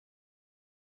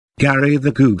Gary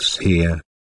the Goose here.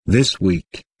 This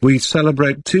week, we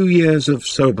celebrate 2 years of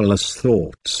Soberless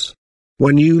Thoughts.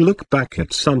 When you look back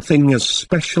at something as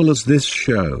special as this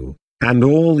show, and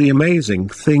all the amazing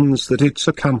things that it's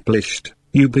accomplished,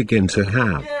 you begin to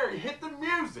have Gary, hit the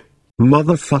music.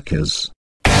 motherfuckers.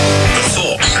 The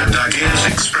thoughts and ideas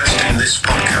expressed in this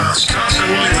podcast are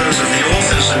solely those of the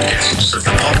authors and guests of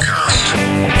the podcast.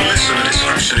 Listener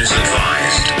discretion is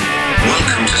advised.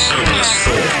 Welcome to Soberless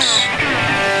Thoughts.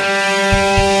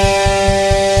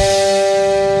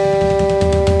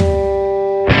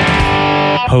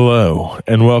 Hello,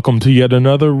 and welcome to yet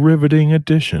another riveting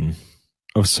edition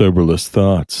of Soberless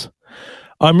Thoughts.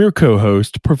 I'm your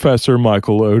co-host, Professor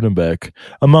Michael Odenbeck,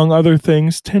 among other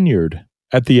things tenured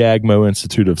at the AGMO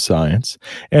Institute of Science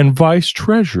and Vice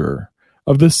Treasurer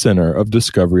of the Center of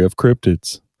Discovery of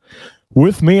Cryptids.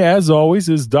 With me, as always,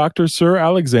 is Dr. Sir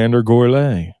Alexander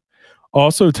Gourlay,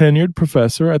 also tenured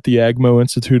professor at the AGMO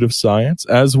Institute of Science,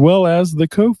 as well as the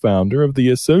co-founder of the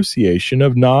Association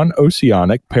of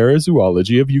Non-Oceanic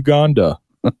Parazoology of Uganda.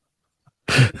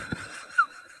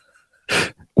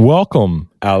 Welcome,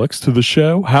 Alex, to the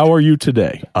show. How are you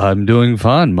today? I'm doing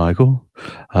fine, Michael.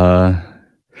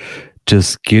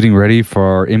 Just getting ready for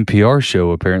our NPR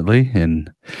show, apparently, and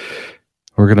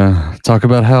we're going to talk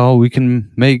about how we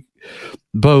can make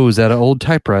bows out of old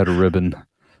typewriter ribbon.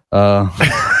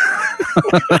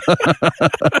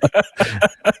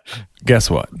 Guess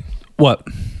what? What?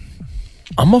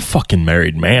 I'm a fucking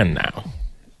married man now.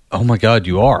 Oh my God,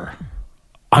 you are.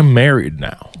 I'm married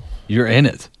now. You're in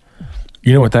it.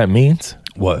 You know what that means?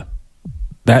 What?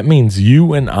 That means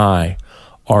you and I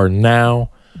are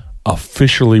now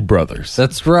officially brothers.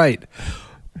 That's right.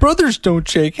 Brothers don't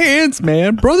shake hands,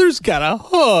 man. Brothers got a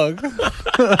hug.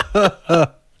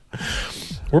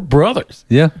 We're brothers.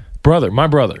 Yeah. My brother. My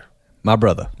brother. My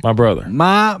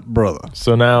brother.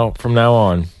 So now, from now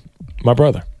on, my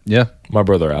brother. Yeah. My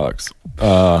brother, Alex.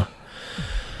 How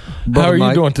are Mike.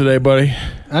 you doing today, buddy?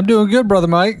 I'm doing good, Brother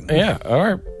Mike. Yeah, all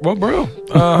right. Well, bro.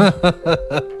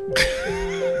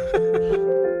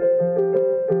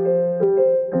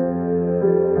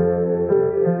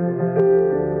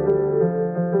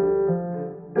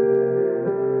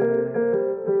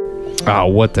 Oh,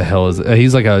 what the hell is it?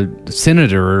 He's like a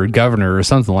senator or governor or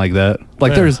something like that.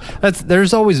 Like Yeah.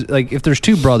 there's always, like, if there's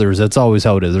two brothers, that's always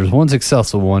how it is. There's one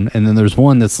successful one, and then there's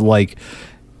one that's like,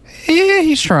 yeah,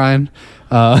 he's trying.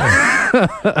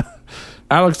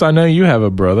 Alex, I know you have a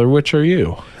brother. Which are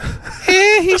you?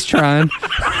 He's trying.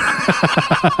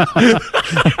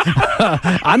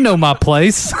 I know my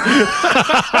place.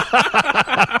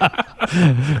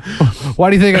 Why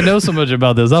do you think I know so much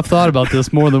about this? I've thought about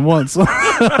this more than once.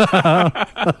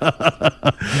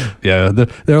 Yeah,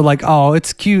 they're like, oh,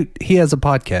 it's cute. He has a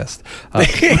podcast.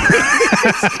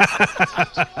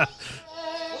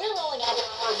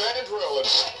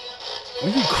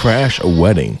 We could crash a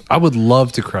wedding I would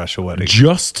love to crash a wedding.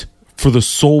 just for the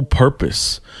sole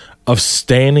purpose of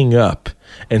standing up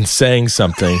and saying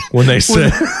something when they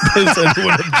said, does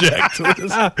anyone object to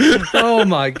this? Oh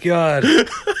my God.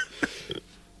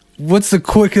 What's the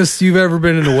quickest you've ever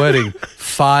been in a wedding?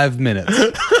 5 minutes.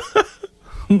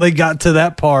 They got to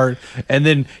that part, and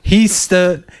then he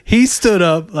stood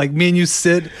up, like me and you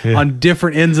sit on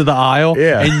different ends of the aisle,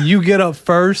 and you get up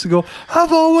first and go,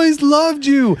 I've always loved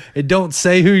you, and don't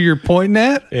say who you're pointing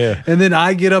at. Yeah. And then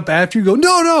I get up after you, go,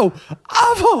 no,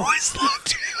 I've always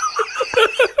loved you.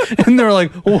 And they're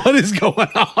like, what is going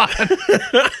on?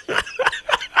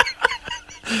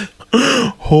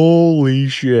 Holy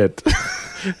shit.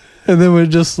 And then we're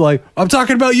just like, I'm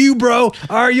talking about you, bro.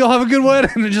 All right, you'll have a good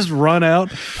wedding. And just run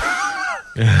out.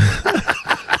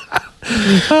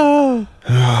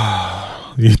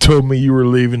 You told me you were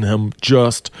leaving him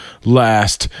just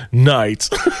last night.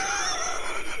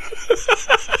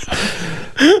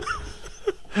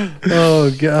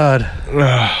 Oh, God.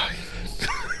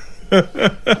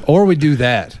 Or we do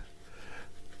that.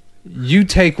 You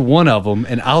take one of them,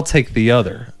 and I'll take the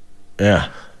other. Yeah.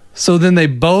 So then they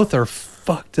both are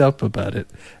fucked up about it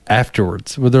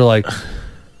afterwards. Where they're like,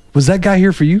 was that guy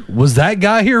here for you? Was that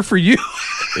guy here for you?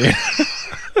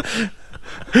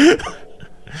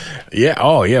 Yeah.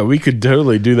 Oh, yeah. We could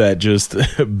totally do that. Just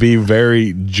be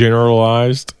very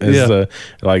generalized as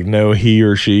like no he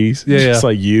or she's. Yeah, Just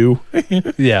like you.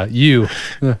 Yeah, you.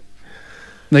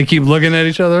 They keep looking at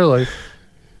each other like,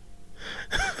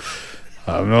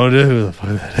 I have no idea who the fuck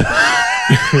that is.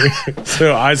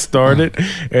 So I started,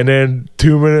 and then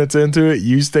 2 minutes into it,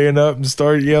 you stand up and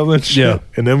start yelling shit. Yeah.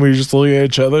 And then we just look at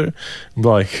each other and be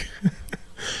like,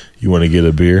 you want to get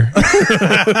a beer?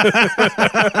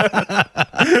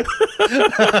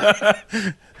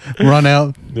 Run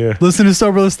out. Yeah. Listen to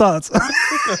Soberless Thoughts.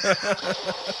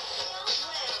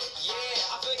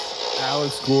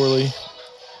 Alex Gorley,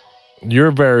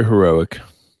 you're very heroic.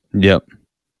 Yep.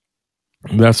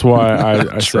 That's why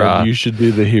I said you should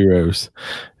do the heroes,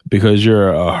 because you're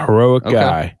a heroic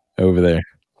guy over there,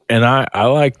 and I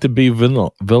like to be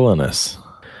villainous.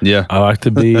 Yeah, I like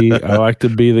to be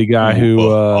the guy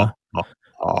who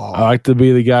I like to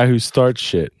be the guy who starts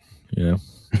shit. You know,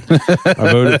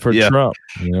 I voted for Trump.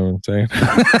 You know what I'm saying?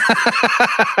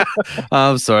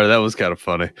 I'm sorry, that was kind of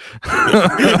funny.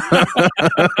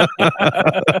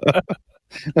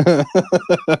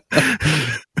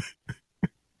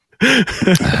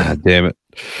 Damn it.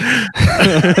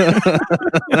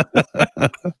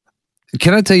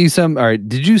 Can I tell you something? All right.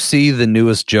 Did you see the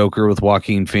newest Joker with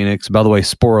Joaquin Phoenix? By the way,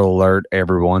 spoiler alert,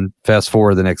 everyone. Fast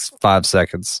forward the next 5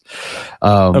 seconds.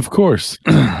 Of course.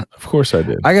 Of course I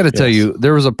did. I got to tell you,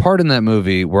 there was a part in that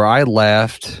movie where I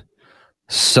laughed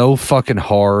so fucking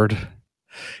hard.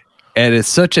 And it's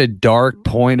such a dark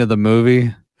point of the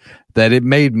movie that it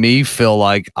made me feel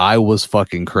like I was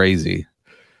fucking crazy.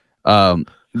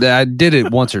 I did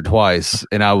it once or twice,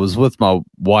 and I was with my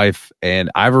wife, and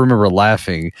I remember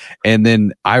laughing, and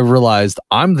then I realized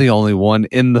I'm the only one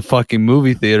in the fucking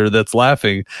movie theater that's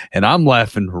laughing, and I'm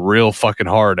laughing real fucking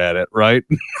hard at it, right?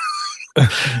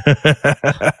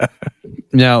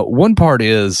 Now, one part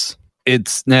is,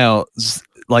 it's now,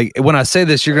 like, when I say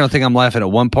this, you're going to think I'm laughing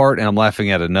at one part, and I'm laughing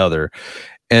at another.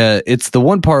 It's the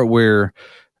one part where,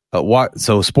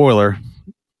 so spoiler,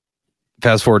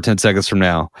 fast forward 10 seconds from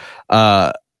now,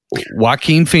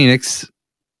 Joaquin Phoenix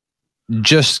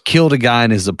just killed a guy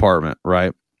in his apartment,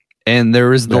 right? And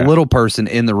there is the little person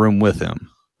in the room with him.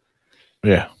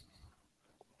 Yeah.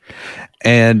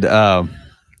 And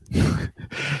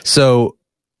so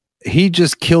he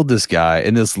just killed this guy,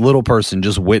 and this little person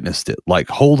just witnessed it. Like,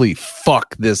 holy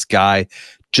fuck, this guy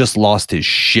just lost his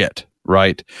shit,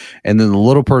 right? And then the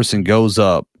little person goes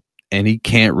up, and he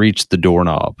can't reach the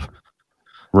doorknob,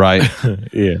 right?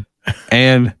 Yeah.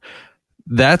 And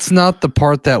that's not the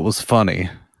part that was funny.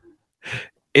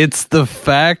 It's the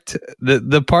fact that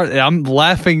the part I'm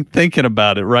laughing thinking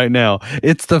about it right now.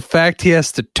 It's the fact he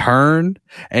has to turn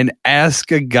and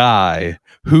ask a guy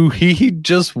who he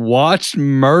just watched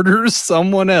murder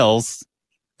someone else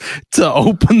to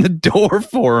open the door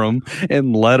for him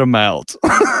and let him out.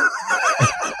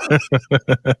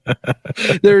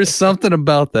 There's something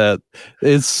about that.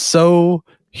 It's so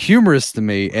humorous to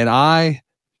me, and I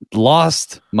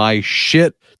lost my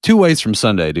shit 2 ways from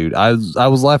Sunday, dude. I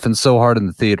was laughing so hard in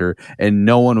the theater, and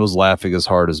no one was laughing as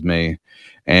hard as me.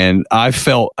 And I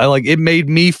like it made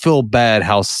me feel bad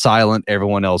how silent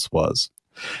everyone else was.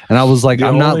 And I was like, the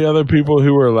only other people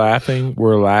who were laughing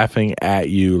at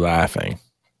you laughing.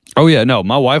 Oh yeah, no,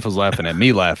 my wife was laughing at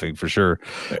me laughing for sure.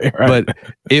 Right. But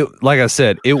it, like I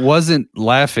said, it wasn't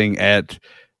laughing at.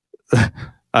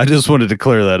 I just wanted to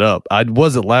clear that up. I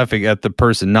wasn't laughing at the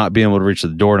person not being able to reach the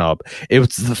doorknob. It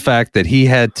was the fact that he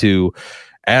had to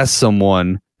ask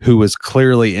someone who was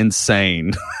clearly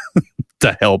insane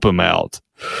to help him out.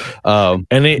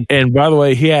 And by the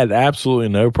way, he had absolutely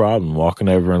no problem walking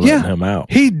over and letting him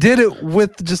out. He did it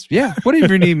with just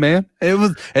whatever you need, man. It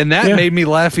was, and that made me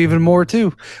laugh even more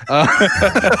too. But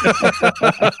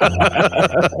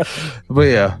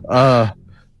yeah.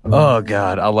 Oh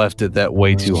God, I left it that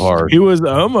way too hard. He was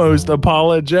almost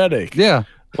apologetic. Yeah.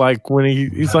 Like when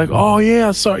he's like, "Oh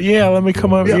yeah, sorry, yeah, let me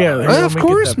come over." Yeah, of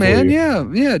course, man. Yeah,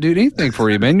 dude, anything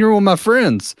for you, man. You're one of my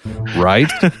friends, right?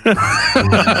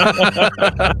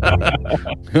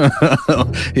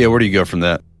 Yeah, where do you go from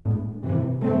that?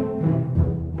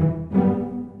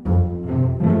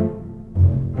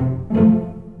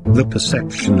 The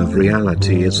perception of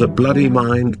reality is a bloody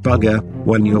mind bugger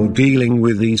when you're dealing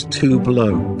with these two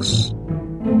blokes.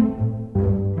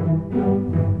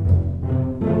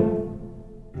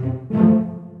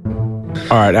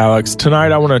 All right, Alex,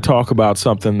 tonight I want to talk about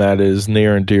something that is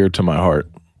near and dear to my heart.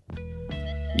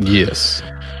 Yes.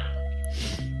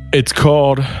 It's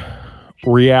called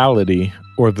reality,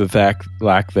 or the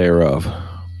lack thereof.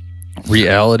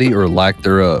 Reality or lack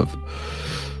thereof.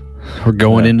 We're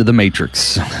going into the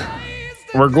Matrix.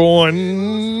 We're going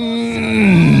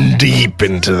deep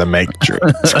into the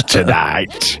Matrix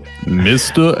tonight.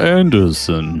 Mr.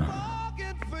 Anderson.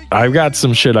 I've got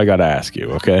some shit I got to ask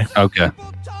you, okay? Okay.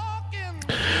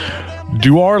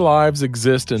 Do our lives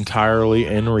exist entirely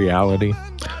in reality?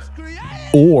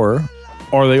 Or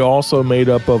are they also made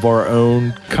up of our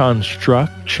own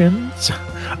constructions,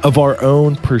 of our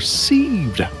own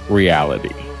perceived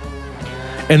reality?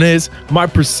 And is my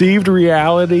perceived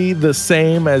reality the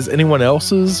same as anyone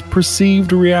else's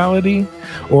perceived reality?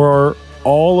 Or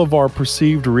all of our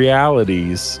perceived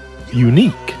realities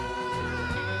unique?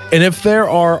 And if there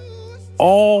are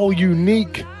all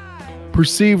unique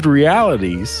perceived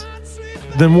realities,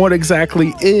 then what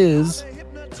exactly is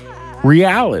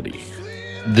reality?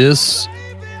 This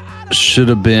should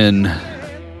have been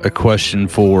a question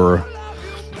for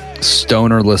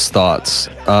Stonerless Thoughts.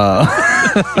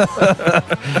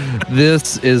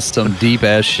 This is some deep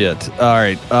ass shit. All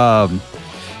right.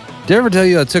 Did I ever tell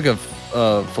you I took a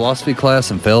philosophy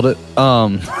class and failed it?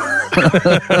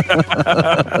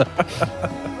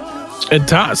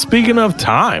 And speaking of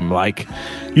time, like,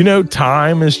 you know,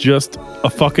 time is just a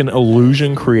fucking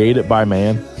illusion created by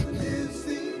man.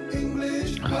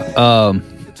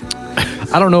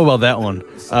 I don't know about that one,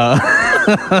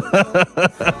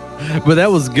 but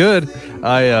that was good.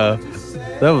 That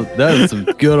was some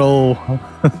good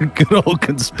old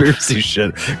conspiracy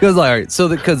shit. Because all right, so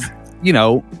because you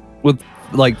know, with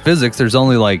like physics, there's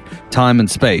only like time and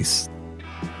space.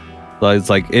 It's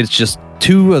like it's just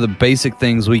two of the basic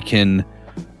things we can.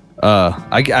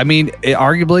 I mean,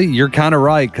 arguably, you're kind of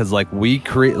right because like we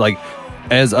create, like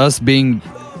as us being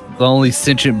the only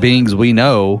sentient beings we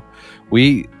know,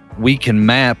 we can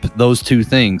map those two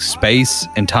things, space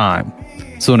and time.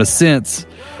 So in a sense,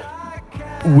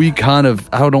 we kind of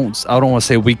I don't want to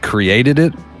say we created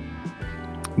it,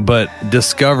 but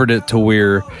discovered it to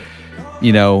where,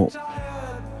 you know,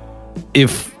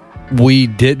 if we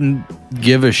didn't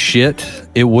give a shit,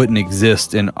 it wouldn't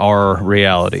exist in our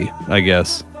reality, I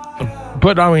guess.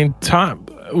 But I mean, time.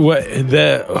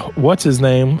 What's his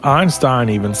name? Einstein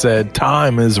even said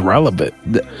time is relevant.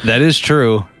 That is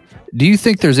true. Do you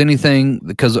think there's anything,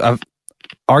 because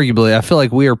arguably I feel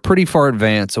like we are pretty far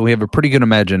advanced, so we have a pretty good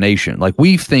imagination. Like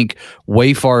we think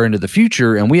way far into the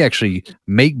future, and we actually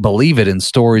make believe it in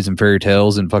stories and fairy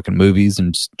tales and fucking movies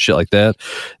and shit like that.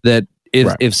 That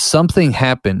if something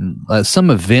happened, some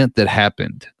event that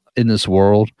happened in this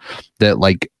world that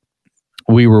like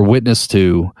we were witness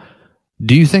to,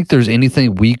 do you think there's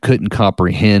anything we couldn't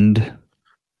comprehend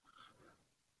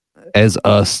as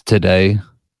us today?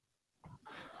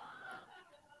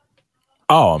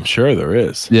 Oh, I'm sure there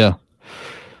is. Yeah.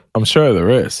 I'm sure there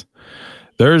is.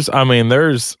 There's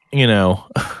you know,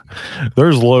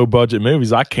 there's low budget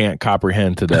movies I can't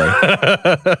comprehend today.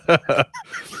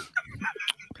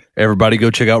 Everybody go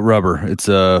check out Rubber. It's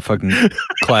a fucking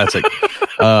classic.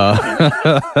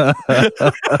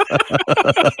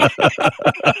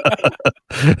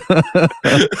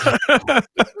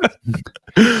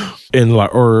 In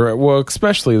like, or well,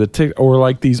 especially or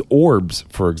like these orbs,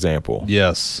 for example.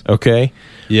 Yes. Okay.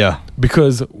 Yeah.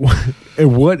 Because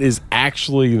what is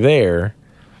actually there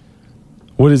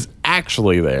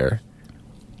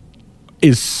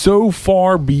is so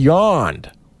far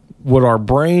beyond what our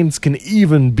brains can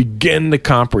even begin to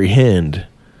comprehend,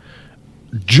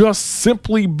 just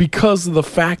simply because of the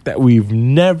fact that we've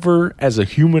never, as a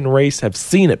human race, have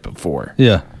seen it before.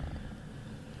 Yeah.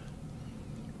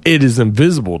 It is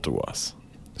invisible to us.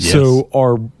 Yes. So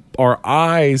our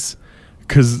eyes,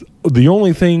 because the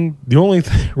only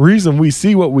reason we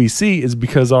see what we see is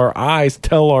because our eyes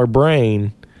tell our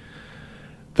brain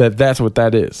that that's what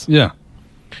that is. Yeah.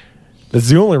 That's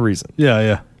the only reason. Yeah,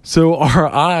 yeah. So our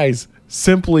eyes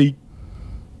simply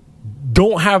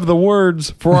don't have the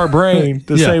words for our brain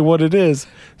to say what it is.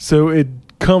 So it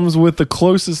comes with the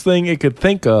closest thing it could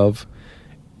think of,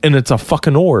 and it's a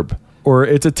fucking orb, or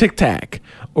it's a Tic Tac,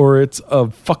 or it's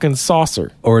a fucking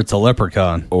saucer, or it's a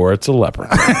leprechaun, or it's a leopard.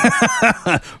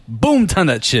 Boom, turn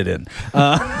that shit in.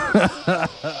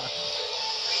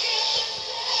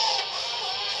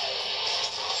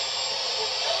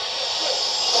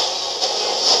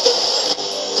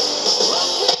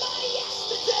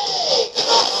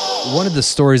 One of the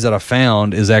stories that I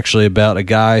found is actually about a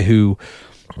guy who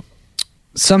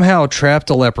somehow trapped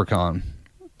a leprechaun,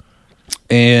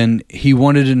 and he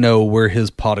wanted to know where his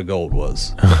pot of gold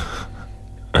was.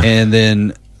 And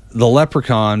then the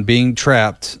leprechaun, being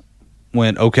trapped,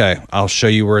 went, okay, I'll show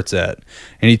you where it's at.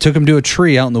 And he took him to a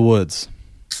tree out in the woods.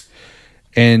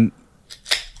 And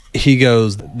he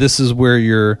goes, this is where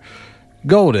your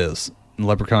gold is. And the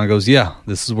leprechaun goes, yeah,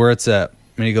 this is where it's at.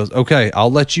 And he goes, okay, I'll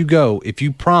let you go if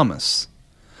you promise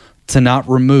to not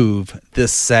remove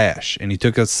this sash. And he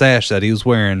took a sash that he was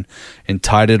wearing and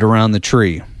tied it around the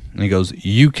tree. And he goes,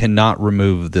 you cannot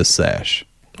remove this sash.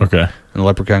 Okay. And the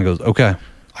leprechaun goes, okay,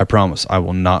 I promise I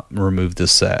will not remove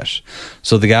this sash.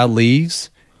 So the guy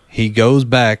leaves. He goes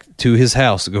back to his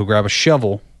house to go grab a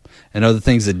shovel and other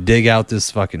things to dig out this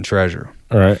fucking treasure.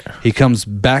 All right. He comes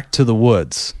back to the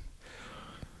woods.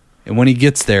 And when he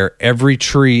gets there, every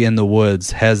tree in the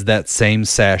woods has that same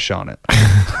sash on it.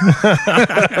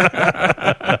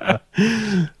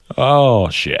 Oh,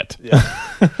 shit.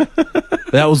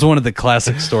 That was one of the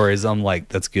classic stories. I'm like,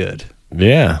 that's good.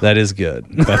 Yeah. That is good.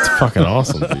 That's fucking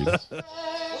awesome, dude. We're rolling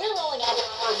out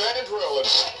for a man and drilling.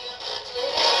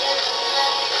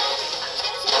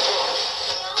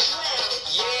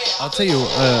 I'll tell you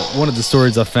one of the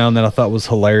stories I found that I thought was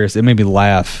hilarious. It made me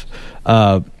laugh.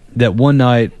 That one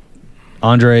night,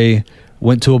 Andre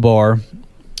went to a bar,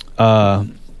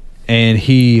 and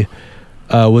he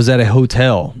was at a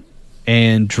hotel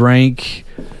and drank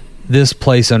this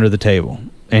place under the table.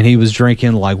 And he was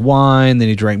drinking like wine, then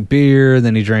he drank beer,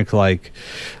 then he drank like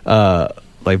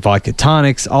vodka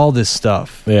tonics, all this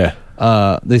stuff. Yeah.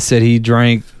 They said he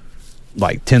drank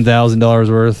like $10,000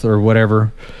 worth or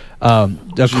whatever. A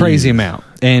crazy amount,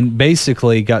 and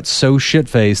basically got so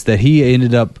shit-faced that he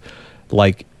ended up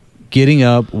like getting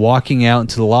up, walking out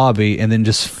into the lobby, and then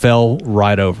just fell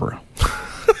right over.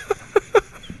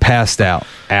 Passed out.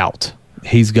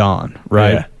 He's gone,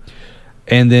 right? Yeah.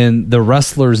 And then the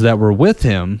wrestlers that were with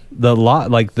him,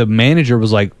 the manager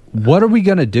was like, "What are we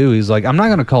gonna do?" He's like, "I'm not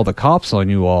gonna call the cops on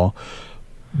you all,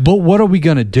 but what are we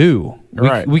gonna do?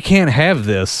 We can't have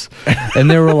this." And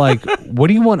they were like, "What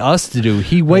do you want us to do?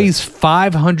 He weighs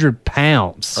 500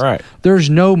 pounds. Right. There's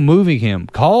no moving him.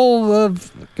 Call the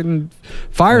fucking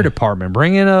fire department.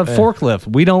 Bring in a forklift.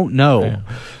 We don't know." Yeah.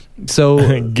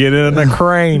 So Get in a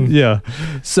crane. yeah.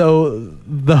 So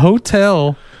the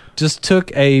hotel just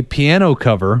took a piano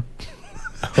cover,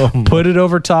 put it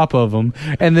over top of him,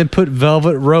 and then put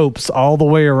velvet ropes all the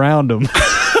way around him.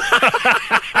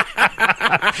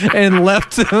 And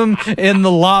left him in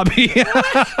the lobby.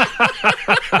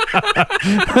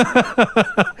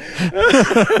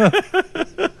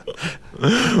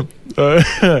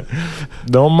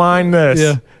 Don't mind this.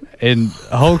 Yeah. And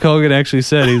Hulk Hogan actually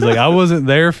said, he's like, "I wasn't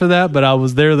there for that, but I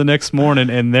was there the next morning,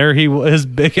 and there his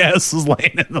big ass was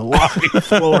laying in the lobby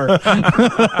floor."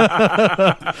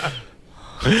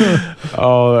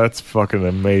 Oh, that's fucking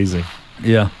amazing.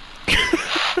 Yeah.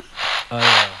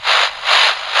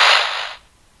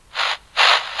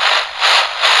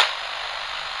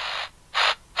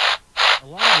 A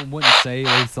lot of them wouldn't say,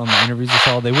 at least on the interviews I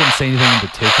saw, they wouldn't say anything in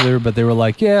particular, but they were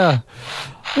like, yeah,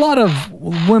 a lot of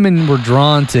women were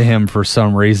drawn to him for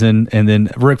some reason. And then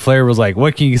Ric Flair was like,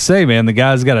 "What can you say, man? The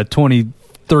guy's got a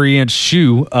 23-inch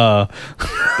shoe.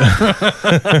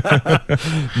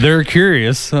 They're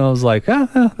curious." I was like,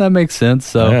 that makes sense.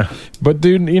 So, Yeah. But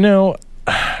dude,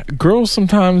 girls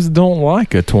sometimes don't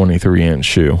like a 23-inch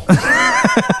shoe.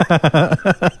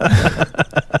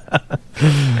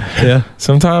 yeah.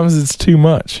 Sometimes it's too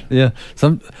much. Yeah.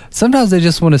 Sometimes they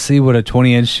just want to see what a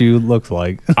 20-inch shoe looks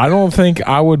like. I don't think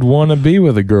I would want to be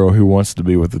with a girl who wants to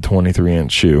be with a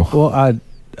 23-inch shoe. Well, I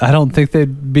don't think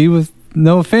they'd be with,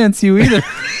 no offense, you either.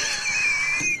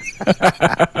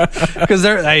 Because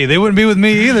they wouldn't be with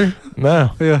me either.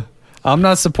 No. Yeah. I'm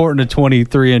not supporting a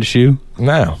 23-inch shoe.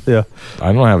 No. Yeah.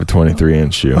 I don't have a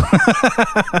 23-inch shoe.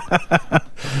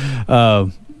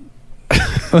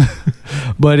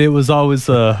 But it was always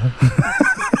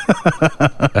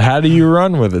How do you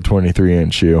run with a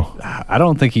 23-inch shoe? I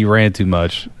don't think he ran too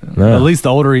much. No. At least the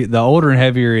older and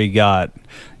heavier he got,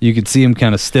 you could see him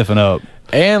kind of stiffen up.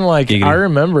 And like Giggity. I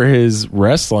remember his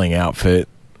wrestling outfit.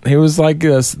 He was like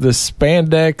this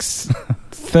spandex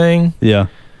thing. Yeah.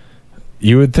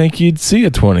 You would think you'd see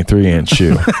a 23-inch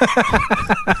shoe.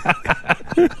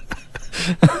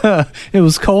 It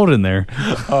was cold in there.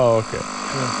 Oh, okay.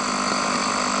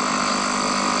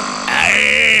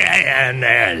 And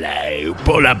hello,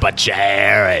 pull up a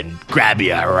chair and grab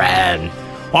your hand.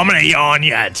 I'm gonna yarn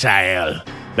you a tale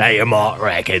that you might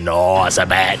recognise a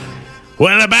bit.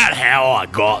 Well, about how I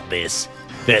got this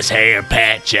hair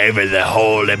patch over the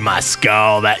hole in my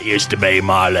skull that used to be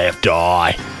my left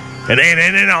eye. And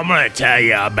then I'm gonna tell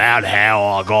you about how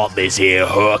I got this here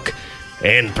hook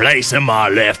in place of my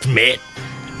left mitt.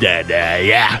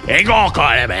 Yeah, it got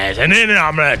kind of mess. And then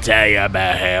I'm gonna tell you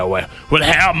about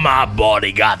how my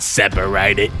body got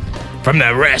separated from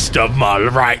the rest of my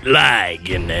right leg,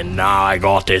 and then now I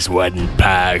got this wooden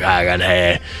peg hanging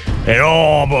here.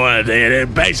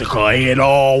 And basically it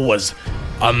all was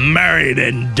married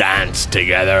and danced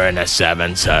together in the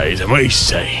 70s, and we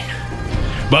see.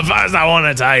 But first I want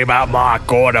to tell you about my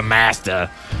quartermaster,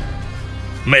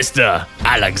 Mr.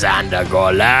 Alexander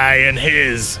Gourlay, and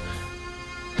his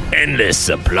endless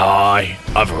supply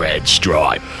of red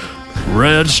stripe.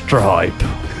 Red stripe.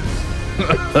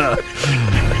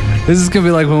 This is going to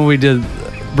be like when we did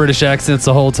British accents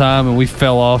the whole time and we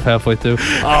fell off halfway through.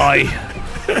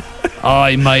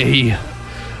 Aye, matey.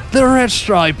 The Red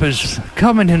Stripe is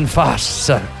coming in fast,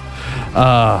 sir.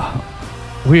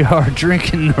 We are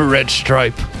drinking the Red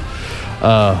Stripe.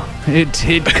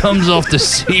 It comes off the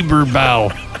Saber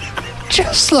bow,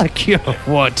 just like your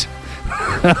what?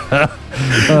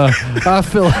 I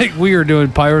feel like we are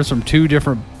doing pirates from two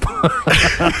different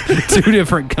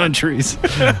countries.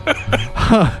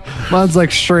 Mine's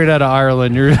like straight out of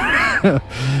Ireland. You're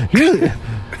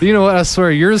you know what? I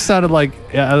swear, yours sounded like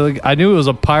I knew it was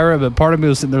a pirate, but part of me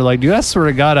was sitting there like, dude, I swear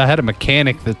to God, I had a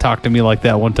mechanic that talked to me like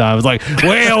that one time. I was like,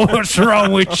 well, what's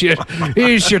wrong with you?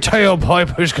 Is your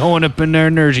tailpipe going up in there,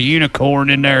 and there's a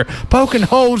unicorn in there poking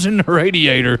holes in the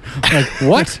radiator? I'm like,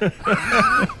 what?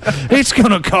 It's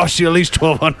gonna cost you at least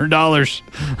 $1,200.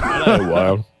 Hello,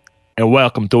 world, and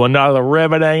welcome to another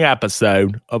riveting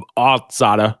episode of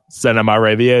Outsider Cinema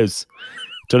Reviews.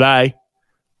 Today,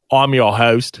 I'm your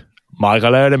host,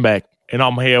 Michael Odenbeck, and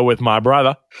I'm here with my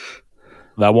brother,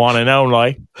 the one and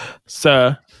only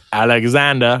Sir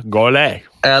Alexander Gourlay.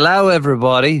 Hello,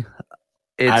 everybody.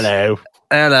 Hello.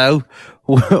 Hello.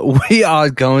 We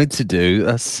are going to do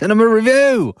a cinema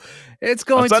review. It's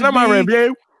going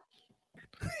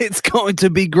to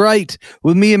be great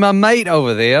with me and my mate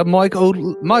over there, Michael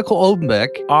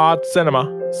Odenbeck. Art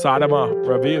Cinema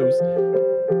Reviews.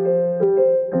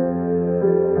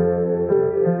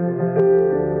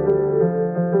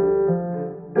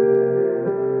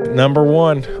 Number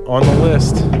one on the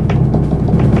list,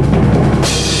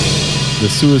 the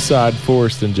Suicide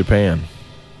Forest in Japan.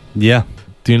 Yeah.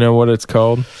 Do you know what it's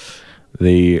called?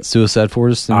 The Suicide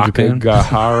Forest in Japan?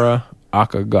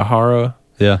 Akagahara.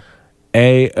 Yeah.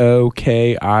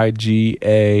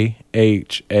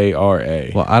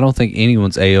 Aokigahara. Well, I don't think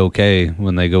anyone's A-OK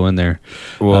when they go in there.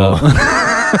 Well,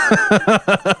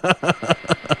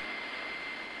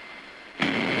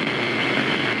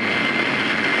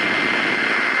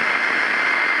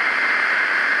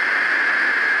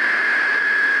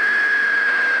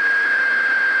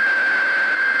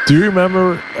 do you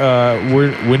remember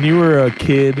when you were a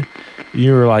kid,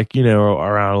 you were like,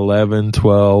 around 11,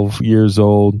 12 years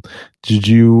old, did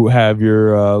you have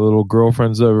your little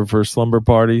girlfriends over for slumber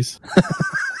parties?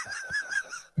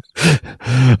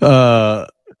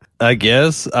 I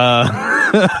guess.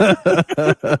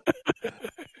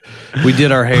 We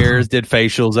did our hairs, did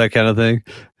facials, that kind of thing.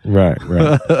 Right.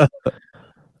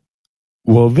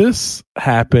 Well, this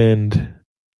happened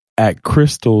at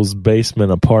Crystal's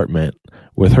basement apartment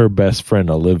with her best friend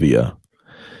Olivia.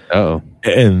 Oh.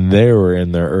 And they were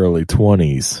in their early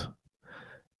 20s.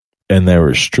 And they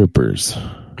were strippers.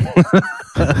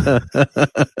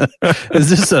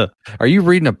 Are you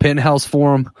reading a Penthouse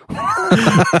forum?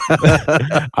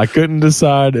 I couldn't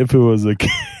decide if it was a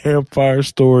campfire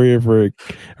story or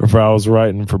if I was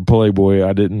writing for Playboy.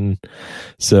 I didn't.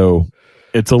 So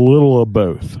it's a little of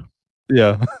both.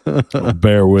 Yeah.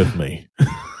 Bear with me.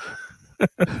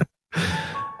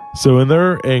 So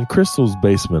in Crystal's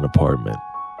basement apartment,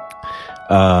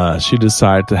 she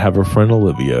decided to have her friend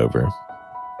Olivia over.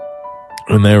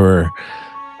 And they were,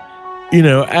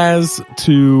 as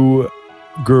two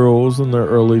girls in their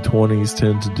early 20s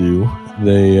tend to do,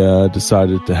 they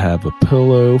decided to have a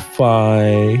pillow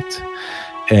fight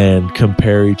and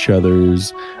compare each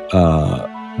other's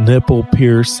nipple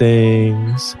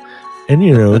piercings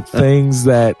and, things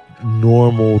that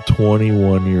normal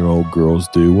 21-year-old girls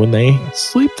do when they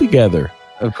sleep together.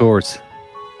 Of course.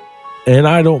 And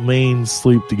I don't mean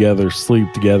sleep together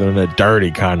in a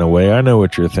dirty kind of way. I know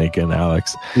what you're thinking,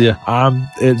 Alex. Yeah.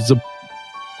 It's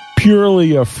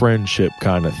purely a friendship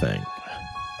kind of thing.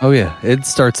 Oh, yeah. It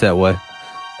starts that way.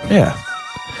 Yeah.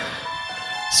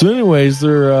 So anyways,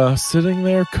 they're sitting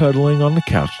there cuddling on the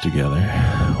couch together,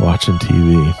 watching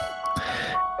TV.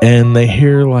 And they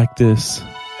hear like this,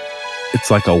 it's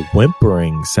like a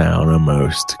whimpering sound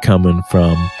almost coming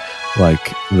from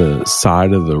like the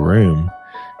side of the room.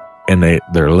 And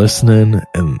they're listening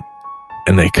and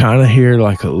they kind of hear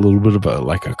like a little bit of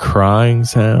a crying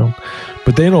sound,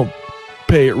 but they don't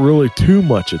pay it really too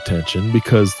much attention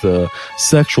because the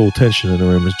sexual tension in the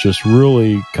room is just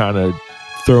really kind of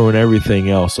throwing everything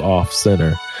else off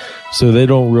center. So they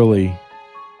don't really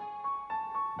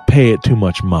pay it too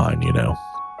much mind, And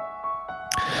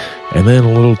then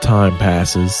a little time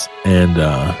passes and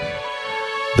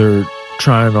they're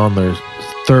trying on their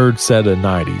third set of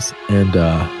 90s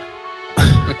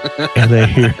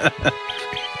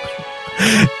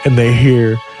and they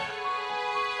hear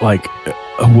like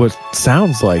what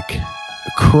sounds like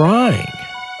crying,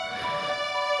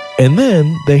 and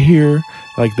then they hear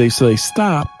they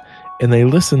stop and they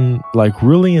listen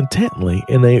really intently,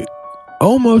 and they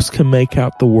almost can make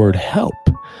out the word help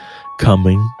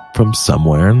coming from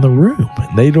somewhere in the room,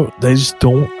 and they just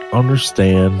don't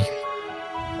understand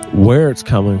where it's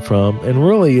coming from, and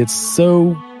really it's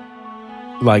so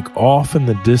like off in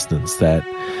the distance that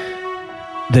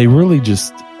they really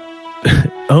just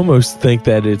almost think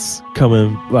that it's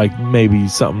coming like maybe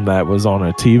something that was on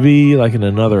a TV, like in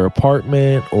another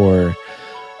apartment or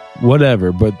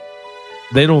whatever, but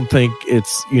they don't think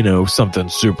it's, you know, something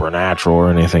supernatural or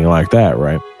anything like that,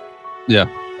 right? Yeah.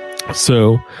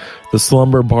 So the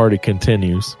slumber party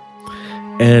continues,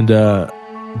 and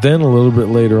then a little bit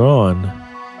later on,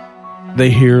 they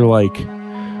hear like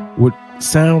what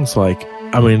sounds like,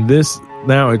 I mean, this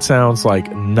now it sounds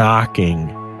like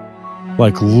knocking,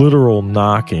 like literal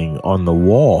knocking on the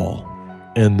wall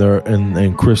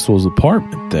in Crystal's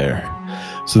apartment there.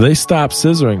 So they stop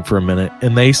scissoring for a minute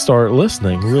and they start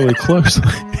listening really closely.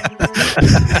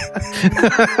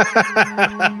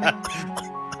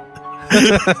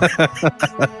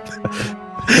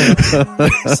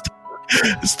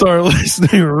 Start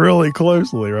listening really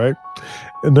closely, right?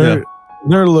 And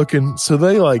they're looking, so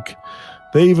they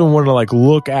even want to like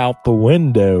look out the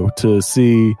window to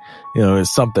see, you know,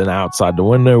 is something outside the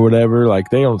window, whatever. Like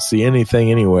they don't see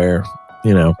anything anywhere,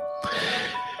 you know.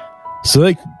 So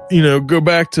they, you know, go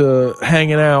back to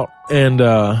hanging out, and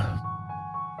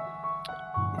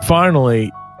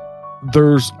finally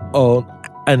there's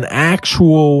an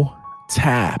actual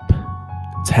tap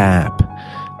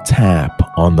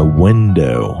on the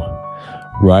window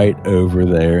right over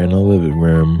there in the living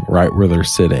room, right where they're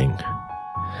sitting.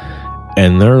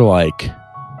 And they're like,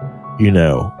 you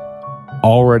know,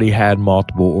 already had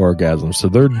multiple orgasms, so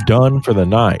they're done for the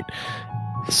night.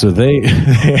 So they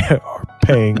are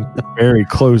paying very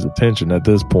close attention at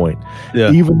this point.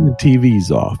 Yeah. Even the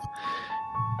TV's off.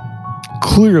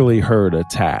 Clearly heard a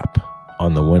tap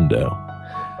on the window.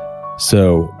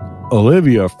 So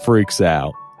Olivia freaks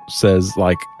out, says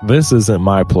like, this isn't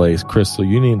my place, Crystal,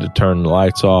 you need to turn the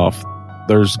lights off.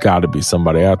 There's got to be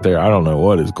somebody out there. I don't know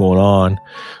what is going on.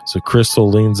 So Crystal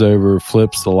leans over,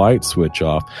 flips the light switch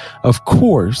off. Of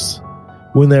course,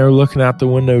 when they were looking out the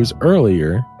windows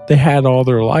earlier, they had all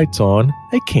their lights on.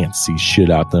 They can't see shit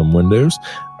out them windows.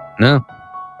 No.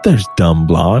 There's dumb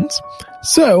blondes.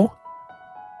 So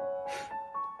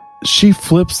she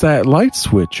flips that light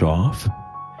switch off.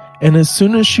 And as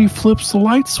soon as she flips the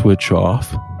light switch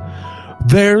off,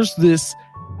 there's this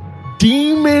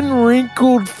demon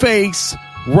wrinkled face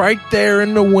right there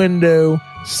in the window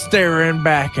staring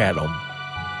back at them.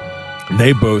 And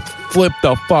they both flip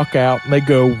the fuck out and they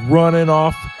go running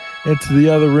off into the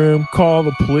other room, call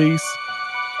the police.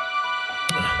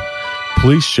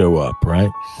 Police show up,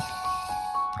 right?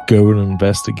 Go and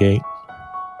investigate.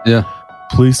 Yeah.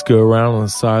 Police go around on the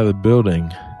side of the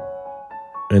building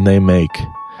and they make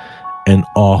an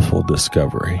awful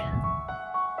discovery.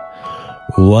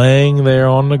 Laying there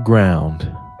on the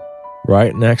ground,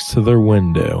 right next to their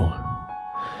window,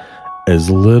 is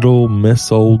little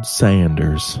Miss Old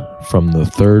Sanders from the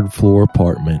third floor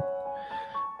apartment,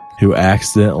 who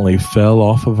accidentally fell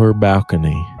off of her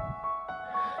balcony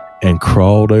and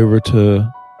crawled over to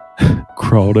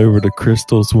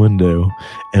Crystal's window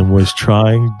and was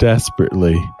trying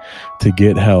desperately to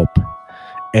get help,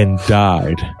 and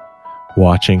died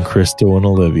watching Crystal and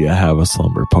Olivia have a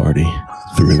slumber party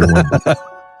through the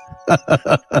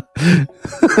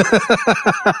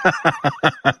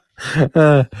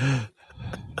window.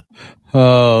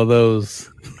 Oh, those.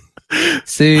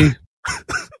 See,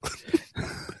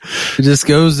 it just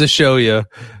goes to show you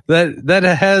that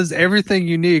has everything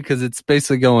you need, because it's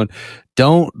basically going,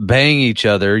 don't bang each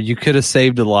other. You could have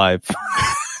saved a life.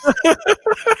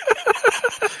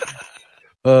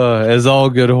 As all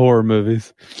good horror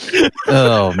movies.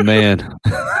 Oh, man.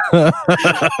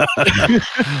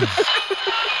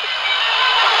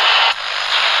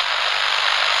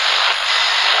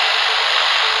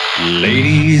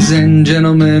 Ladies and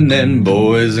gentlemen and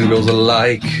boys and girls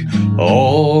alike,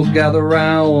 all gather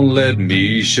round, let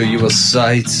me show you a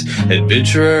sight.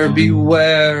 Adventurer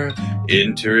beware,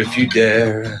 enter if you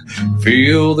dare.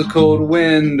 Feel the cold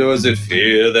wind, or is it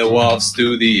fear that wafts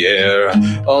through the air?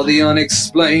 All the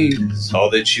unexplained is all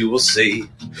that you will see.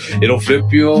 It'll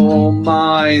flip your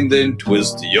mind, then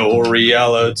twist your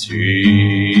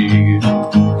reality.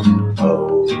 Oh.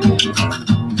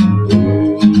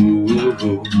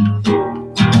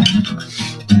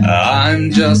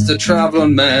 I'm just a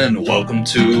traveling man, welcome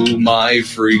to my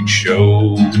freak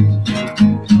show.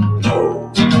 No,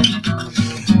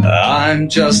 I'm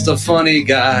just a funny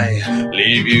guy,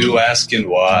 leave you asking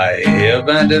why.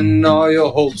 Abandon all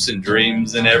your hopes and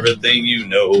dreams and everything you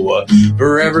know,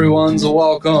 for everyone's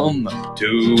welcome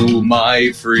to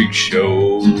my freak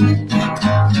show.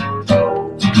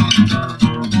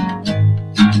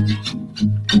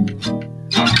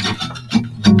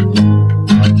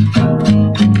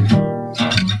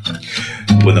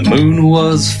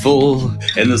 was full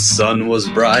and the sun was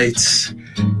bright.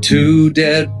 Two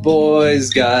dead boys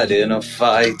got in a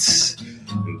fight.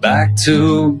 Back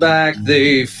to back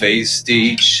they faced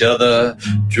each other,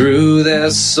 drew their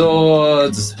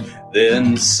swords,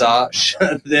 then shot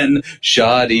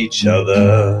each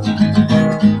other.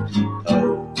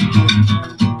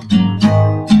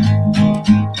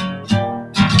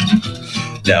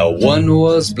 Now one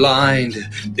was blind,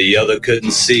 the other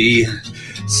couldn't see,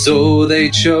 so they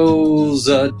chose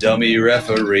a dummy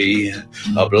referee.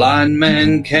 A blind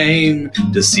man came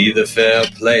to see the fair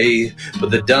play,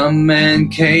 but the dumb man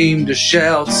came to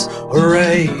shout,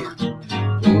 hooray!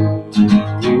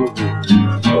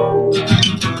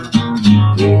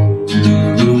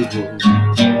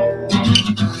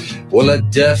 Well, a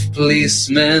deaf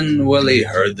policeman, well, he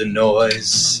heard the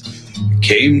noise,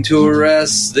 came to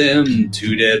arrest them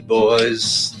two dead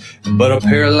boys. But a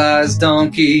paralyzed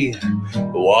donkey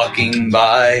walking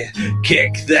by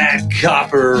kicked that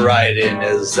copper right in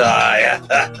his eye.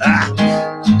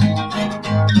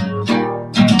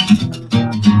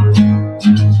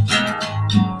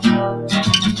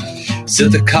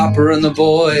 Set the copper and the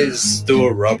boys through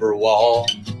a rubber wall,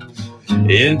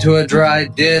 into a dry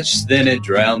ditch, then it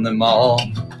drowned them all.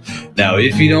 Now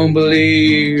if you don't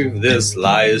believe this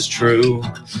lie is true,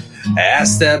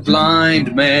 ask that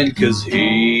blind man, 'cause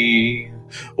he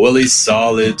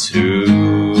saw it too.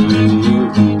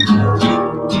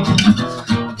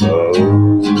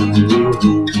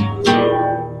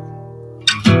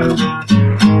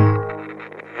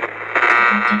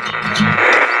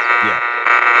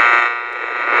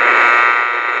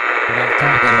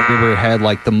 I remember it had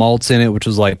like the malts in it, which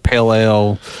was like pale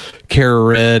ale, Cara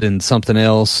Red, and something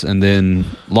else, and then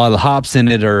a lot of the hops in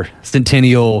it are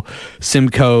Centennial,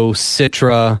 Simcoe,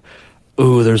 Citra.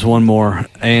 Ooh, there's one more,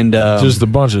 and just a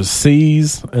bunch of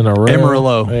C's and a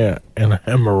Amarillo. Yeah, and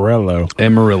Amarillo.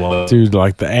 Amarillo, dude,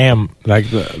 like the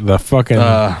the fucking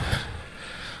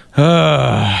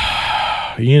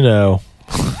you know.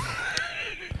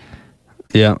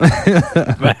 Yeah.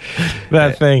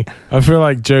 that thing. I feel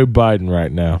like Joe Biden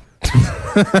right now.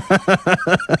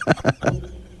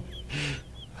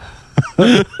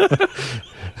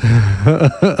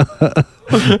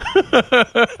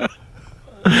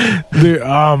 Dude,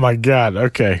 oh my God.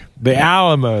 Okay. The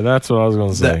Alamo. That's what I was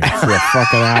going to say. It's the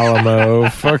fucking Alamo.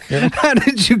 Fucking. How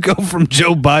did you go from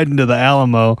Joe Biden to the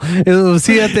Alamo? Was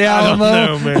he at the Alamo? I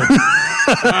don't know, man.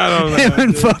 I don't know. Him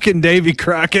and fucking Davy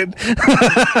Crockett.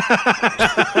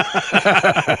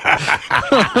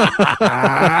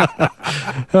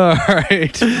 All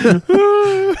right.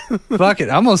 Fuck it.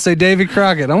 I'm going to say Davy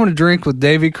Crockett. I want to drink with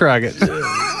Davy Crockett. Do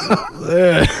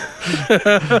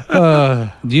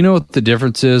you know what the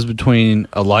difference is between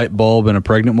a light bulb and a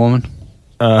pregnant woman?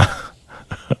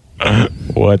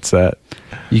 What's that?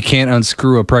 You can't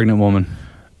unscrew a pregnant woman.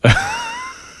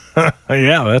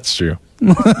 Yeah, that's true. I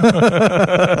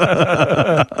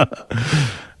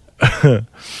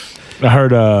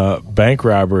heard a bank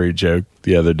robbery joke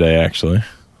the other day, actually.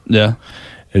 Yeah.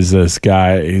 Is this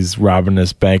guy, he's robbing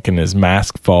this bank and his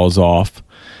mask falls off.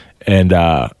 And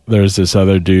there's this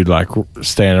other dude like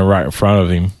standing right in front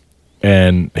of him,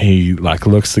 and he like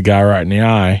looks the guy right in the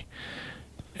eye,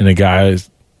 and the guy is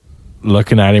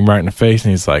looking at him right in the face, and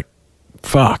he's like,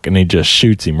 "Fuck!" and he just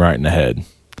shoots him right in the head.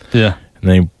 Yeah. And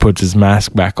then he puts his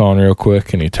mask back on real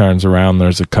quick, and he turns around.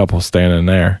 There's a couple standing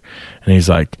there, and he's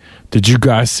like, "Did you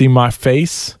guys see my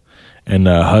face?" And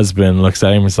the husband looks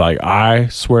at him and is like, "I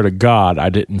swear to God, I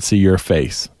didn't see your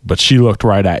face, but she looked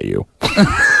right at you."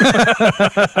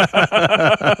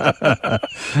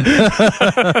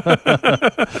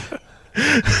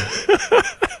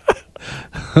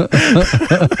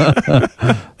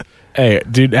 Hey,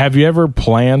 dude, have you ever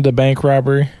planned a bank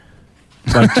robbery?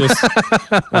 Like just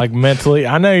like mentally?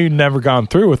 I know you've never gone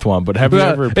through with one, but have you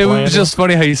ever planned it was just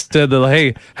funny how you said that.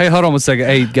 Like, hey, hold on one second.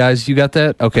 Hey, guys, you got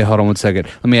that? Okay, hold on one second.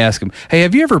 Let me ask him. Hey,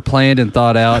 have you ever planned and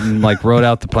thought out and like wrote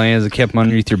out the plans and kept them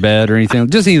underneath your bed or anything?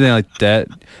 Just anything like that.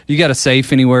 You got a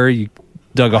safe anywhere? You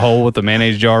dug a hole with a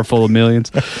mayonnaise jar full of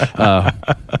millions?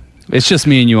 It's just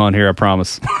me and you on here, I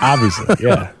promise. Obviously,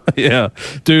 yeah. Yeah.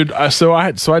 Dude, so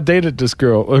I dated this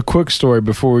girl. A quick story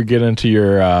before we get into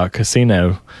your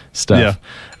casino stuff.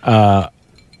 Yeah.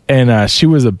 And she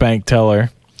was a bank teller,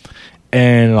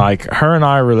 and like her and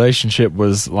I relationship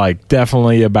was like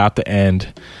definitely about to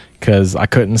end because I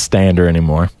couldn't stand her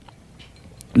anymore.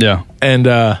 Yeah. And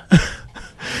I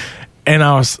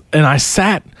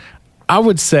sat, I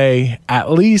would say,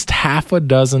 at least half a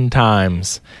dozen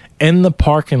times in the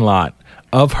parking lot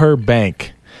of her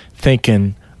bank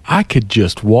thinking I could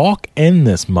just walk in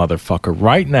this motherfucker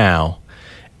right now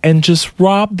and just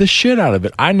rob the shit out of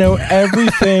it. I know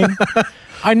everything.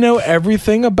 I know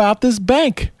everything about this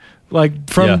bank. Like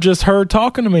from just her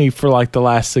talking to me for like the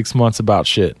last 6 months about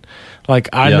shit. Like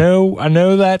I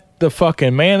know that the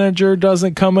fucking manager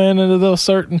doesn't come in at a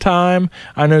certain time.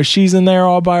 I know she's in there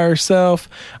all by herself.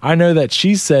 I know that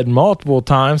she said multiple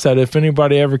times that if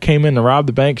anybody ever came in to rob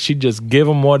the bank, she'd just give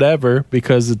them whatever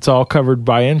because it's all covered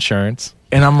by insurance.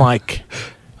 And I'm like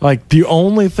the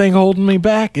only thing holding me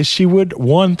back is she would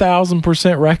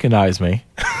 1,000% recognize me.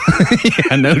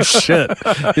 Yeah, no shit.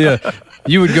 Yeah.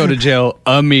 You would go to jail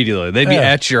immediately. They'd be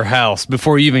at your house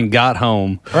before you even got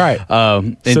home. Right.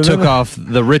 And so took off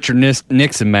the Richard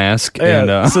Nixon mask.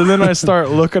 Yeah, And, so then I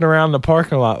start looking around the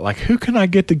parking lot like, who can I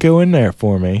get to go in there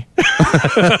for me?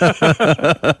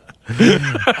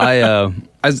 I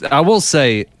will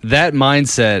say that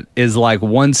mindset is like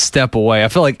one step away. I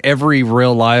feel like every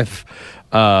real life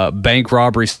bank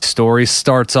robbery story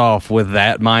starts off with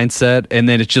that mindset, and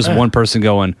then it's just one person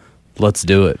going, let's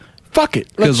do it. Fuck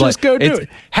it. Let's just go do it.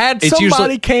 Had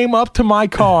somebody came up to my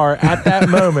car at that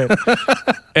moment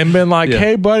and been like,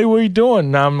 hey, buddy, what are you doing?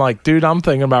 And I'm like, dude, I'm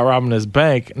thinking about robbing this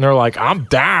bank. And they're like, I'm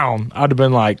down. I'd have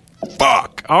been like,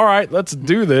 fuck. All right, let's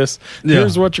do this.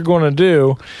 Here's what you're going to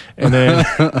do. And then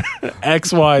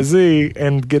XYZ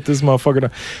and get this motherfucker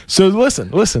done. So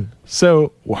listen.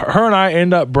 So her and I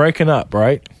end up breaking up,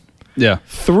 right? Yeah.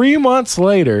 3 months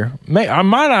later, I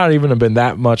might not even have been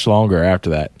that much longer after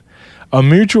that. A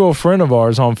mutual friend of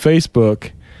ours on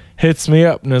Facebook hits me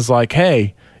up and is like,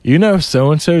 hey, you know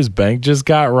so-and-so's bank just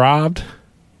got robbed?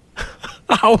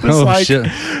 I was like, shit.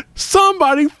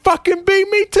 Somebody fucking beat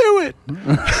me to it.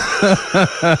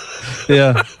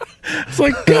 Yeah. It's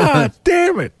like, God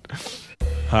damn it.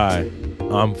 Hi,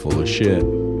 I'm full of shit.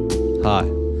 Hi,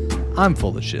 I'm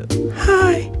full of shit.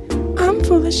 Hi, I'm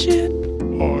full of shit.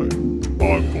 Hi,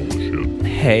 I'm full of shit.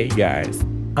 Hey, guys,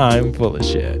 I'm full of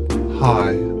shit. Hi,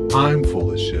 I'm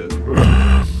full of shit.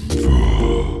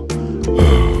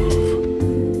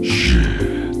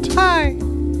 Shit. Hi,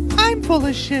 I'm full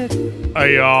of shit.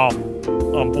 Hey, y'all.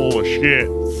 I'm full of shit.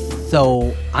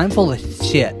 So, I'm full of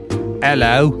shit.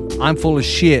 Hello, I'm full of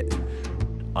shit.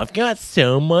 I've got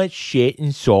so much shit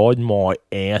inside my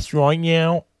ass right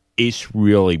now, it's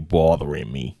really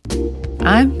bothering me.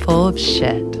 I'm full of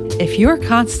shit. If you're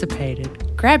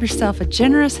constipated, grab yourself a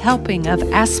generous helping of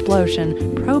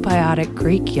Asplosion probiotic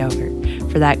Greek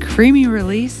yogurt for that creamy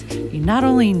release you not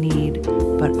only need,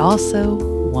 but also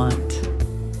want.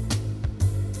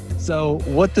 So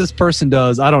what this person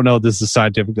does, I don't know if this is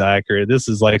scientifically accurate. This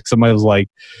is like somebody was like,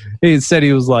 he said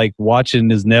he was like watching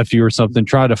his nephew or something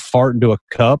try to fart into a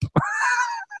cup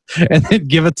and then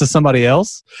give it to somebody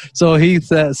else. So he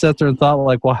sat there and thought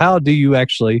like, well, how do you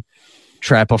actually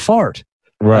trap a fart?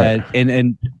 Right.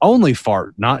 And only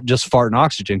fart, not just fart and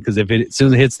oxygen, because if it as soon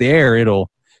as it hits the air, it'll,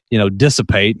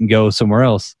 dissipate and go somewhere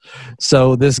else.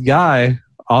 So this guy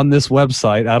on this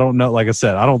website, I don't know, like I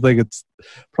said, I don't think it's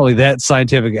probably that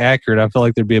scientific accurate. I feel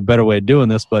like there'd be a better way of doing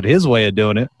this, but his way of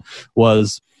doing it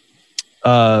was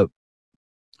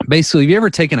basically, have you ever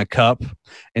taken a cup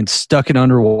and stuck it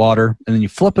under water and then you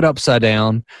flip it upside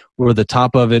down where the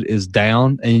top of it is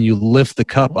down and you lift the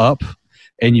cup up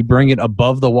and you bring it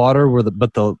above the water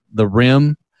but the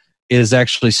rim is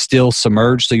actually still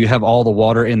submerged, so you have all the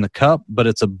water in the cup, but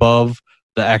it's above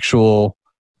the actual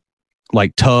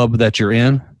like tub that you're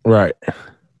in. Right.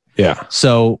 Yeah.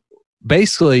 So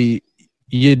basically,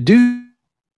 you do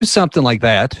something like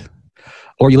that,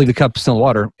 or you leave the cup still in the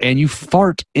water, and you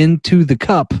fart into the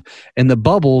cup, and the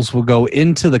bubbles will go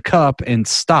into the cup and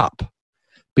stop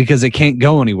because it can't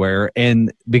go anywhere.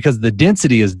 And because the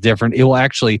density is different, it will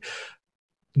actually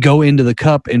go into the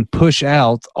cup and push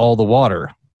out all the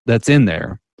water that's in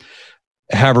there,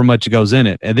 however much it goes in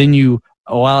it. And then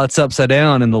while it's upside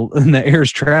down and the air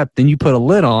is trapped, then you put a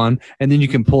lid on and then you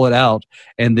can pull it out.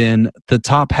 And then the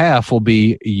top half will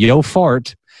be yo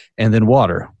fart and then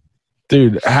water.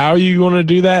 Dude, how are you going to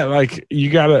do that? Like,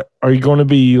 are you going to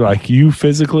be like, you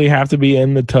physically have to be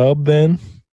in the tub then?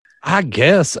 I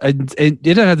guess it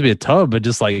doesn't have to be a tub, but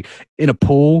just like in a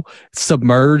pool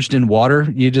submerged in water,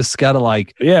 you just gotta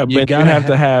but you have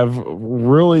to have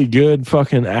really good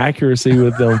fucking accuracy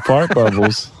with them fart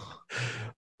bubbles.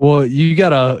 Well, when you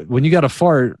gotta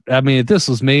fart, I mean, if this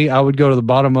was me, I would go to the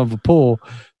bottom of a pool,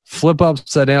 flip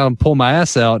upside down, pull my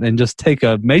ass out, and just take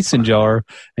a mason jar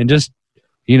and just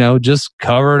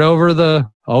cover it over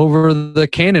the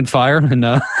cannon fire.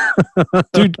 And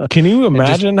dude, can you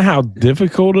imagine how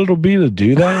difficult it'll be to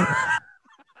do that?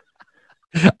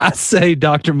 I say,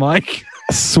 Dr. Mike,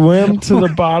 swim to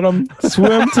the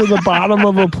bottom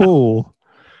of a pool,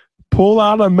 pull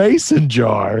out a mason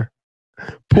jar,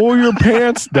 pull your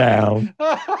pants down,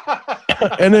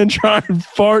 and then try and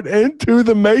fart into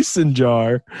the mason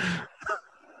jar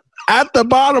at the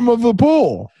bottom of the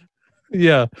pool.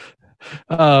 Yeah.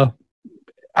 I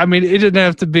mean, it didn't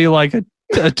have to be like a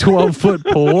 12-foot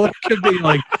pool. It could be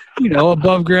like,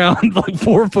 above ground, like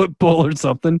 4-foot pool or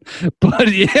something.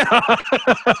 But yeah,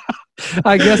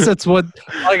 I guess that's what,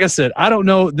 like I said, I don't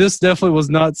know. This definitely was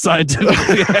not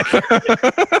scientifically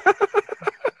accurate,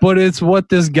 but it's what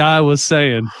this guy was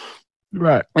saying.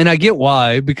 Right. And I get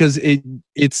why, because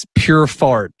it's pure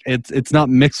fart. It's not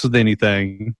mixed with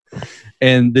anything.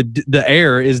 And the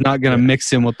air is not going to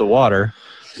mix in with the water.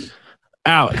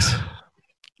 Alex,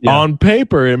 yeah. On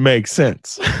paper, it makes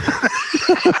sense.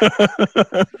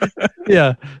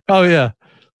 Yeah. Oh, yeah.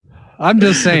 I'm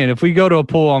just saying, if we go to a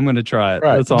pool, I'm going to try it.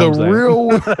 Right. That's all I'm saying.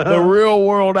 The real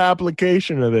world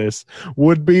application of this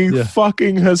would be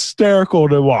fucking hysterical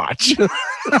to watch.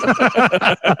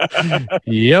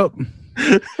 Yep.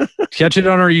 Catch it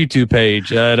on our YouTube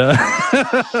page.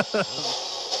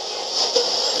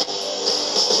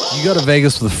 You go to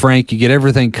Vegas with Frank, you get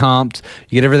everything comped,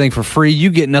 you get everything for free, you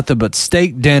get nothing but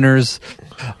steak dinners.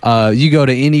 You go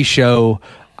to any show,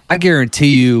 I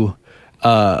guarantee you,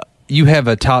 you have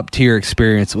a top tier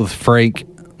experience with Frank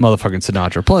motherfucking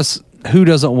Sinatra. Plus, who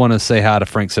doesn't want to say hi to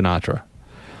Frank Sinatra?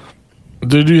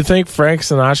 Do you think Frank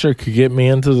Sinatra could get me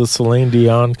into the Celine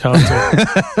Dion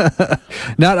concert?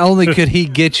 Not only could he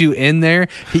get you in there,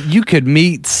 you could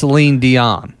meet Celine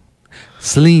Dion.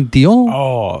 Celine Dion?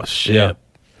 Oh, shit. Yeah.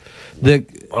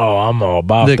 I'm all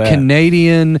about that. The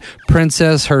Canadian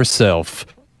princess herself,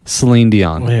 Celine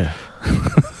Dion. Yeah.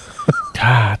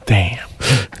 God damn.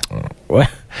 What?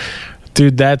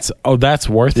 Dude, that's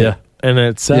worth it in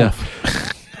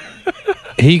itself. Yeah.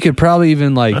 He could probably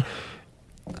even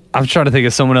I'm trying to think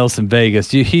of someone else in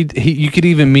Vegas. You could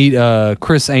even meet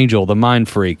Chris Angel, the mind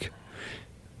freak.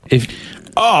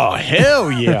 Oh,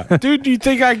 hell yeah. Dude, do you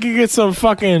think I could get some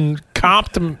fucking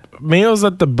comped meals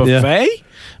at the buffet? Yeah.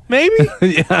 Maybe?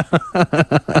 Yeah.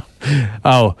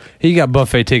 Oh, he got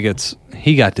buffet tickets.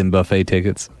 He got them buffet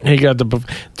tickets. He got the buffet.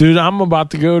 Dude, I'm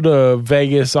about to go to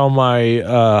Vegas on my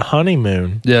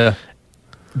honeymoon. Yeah.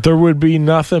 There would be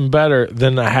nothing better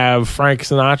than to have Frank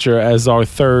Sinatra as our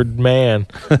third man,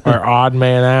 our odd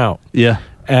man out. Yeah.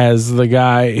 As the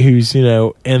guy who's,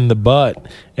 in the butt.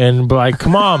 And be like,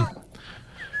 come on.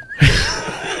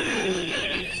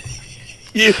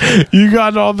 You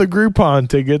got all the Groupon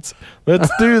tickets. Let's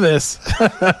do this.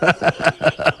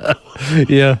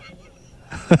 Yeah.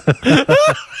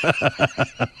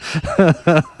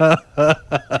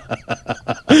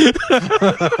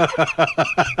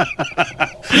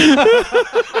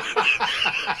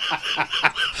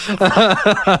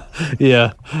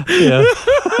 Yeah. Yeah.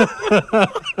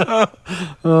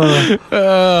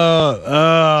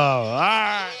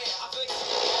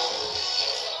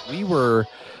 We were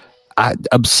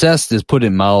obsessed, is put it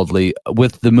mildly,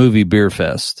 with the movie Beer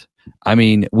Fest. I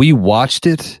mean, we watched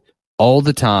it all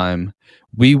the time.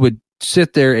 We would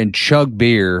sit there and chug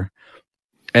beer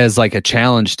as like a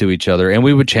challenge to each other, and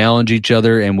we would challenge each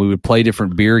other, and we would play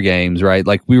different beer games, right?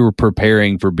 Like we were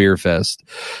preparing for Beer Fest.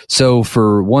 So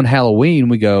for one Halloween,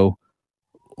 we go,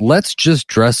 let's just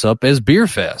dress up as Beer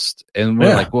Fest. And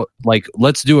we're like, well,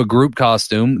 let's do a group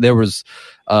costume. There was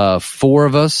 4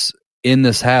 of us in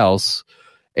this house.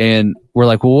 And we're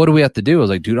like, well, what do we have to do? I was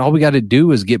like, dude, all we got to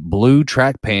do is get blue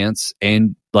track pants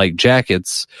and like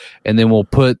jackets, and then we'll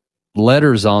put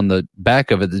letters on the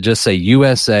back of it that just say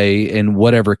USA and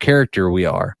whatever character we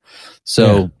are.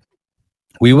 So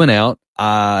we went out.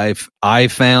 I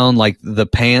found like the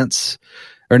pants,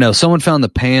 or no, someone found the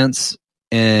pants.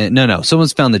 And no,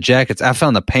 someone's found the jackets. I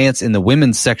found the pants in the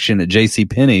women's section at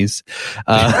JCPenney's,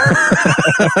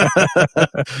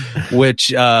 which,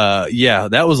 that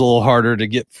was a little harder to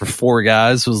get for 4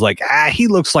 guys. It was like, he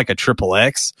looks like a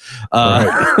XXX.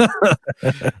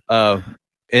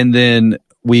 And then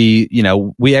we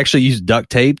actually used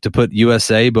duct tape to put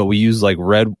USA, but we used like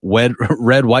red, white,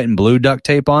 and blue duct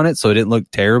tape on it, so it didn't look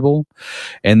terrible.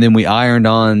 And then we ironed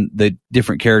on the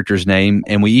different characters' name,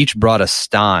 and we each brought a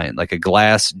stein, like a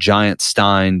glass giant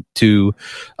stein, to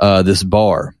this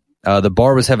bar. The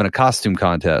bar was having a costume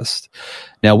contest.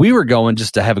 Now we were going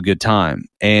just to have a good time,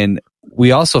 and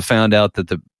we also found out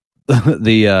that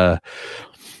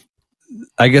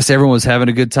I guess everyone was having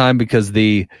a good time because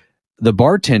the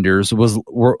bartenders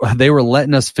were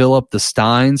letting us fill up the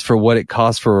steins for what it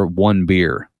cost for 1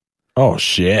 beer. Oh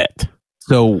shit.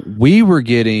 So we were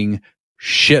getting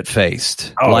shit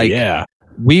faced. Oh yeah.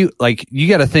 You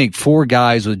got to think, 4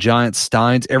 guys with giant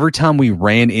steins. Every time we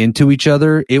ran into each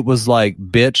other, it was like,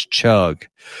 bitch, chug.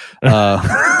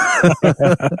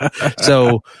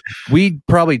 So we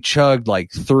probably chugged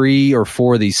like 3 or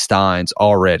 4 of these steins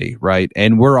already, right?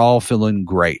 And we're all feeling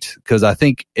great because I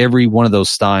think every one of those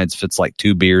steins fits like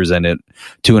 2 beers in it,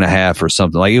 2.5 or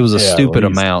something. Like it was a stupid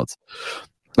amount.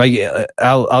 Like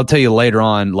I'll tell you later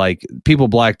on, like people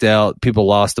blacked out, people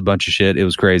lost a bunch of shit. It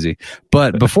was crazy.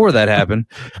 But before that happened,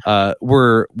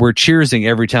 we're cheersing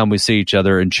every time we see each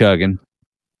other and chugging.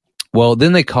 Well,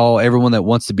 then they call everyone that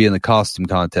wants to be in the costume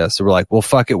contest. So we're like, well,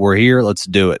 fuck it. We're here. Let's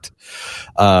do it.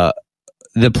 The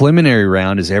preliminary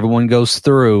round is everyone goes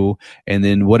through, and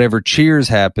then whatever cheers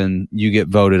happen, you get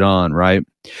voted on, right?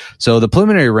 So the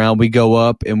preliminary round, we go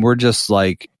up and we're just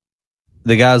like,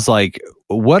 the guy's like,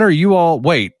 what are you all?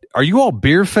 Wait, are you all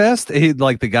Beer Fest? He,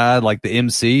 like the guy, like the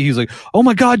MC, he's like, oh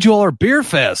my God, you all are Beer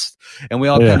Fest. And we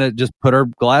all kind of just put our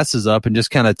glasses up and just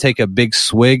kind of take a big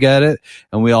swig at it.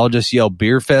 And we all just yell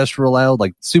Beer Fest real loud,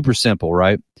 like super simple,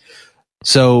 right?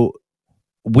 So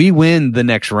we win the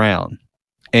next round.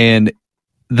 And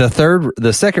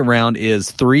the second round is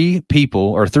 3 people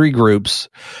or 3 groups.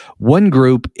 One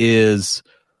group is,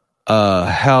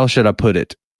 how should I put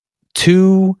it?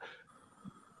 2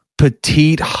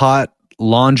 petite, hot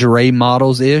lingerie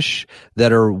models ish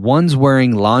that are, one's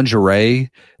wearing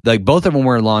lingerie, like both of them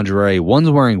wearing lingerie.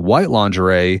 One's wearing white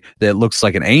lingerie that looks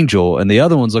like an angel, and the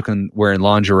other one's wearing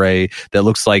lingerie that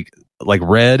looks like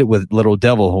red with little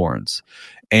devil horns.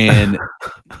 And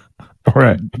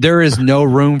right, there is no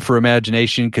room for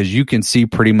imagination because you can see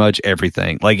pretty much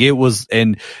everything. Like it was,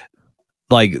 and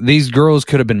like these girls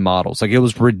could have been models. Like it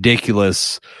was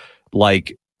ridiculous.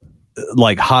 Like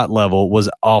hot level was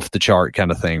off the chart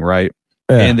kind of thing, right?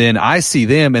 Yeah. And then I see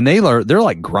them and they're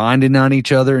like grinding on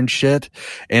each other and shit.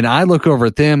 And I look over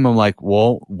at them, I'm like,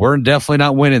 well, we're definitely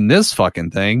not winning this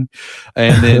fucking thing.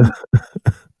 And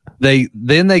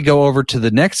then they go over to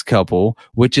the next couple,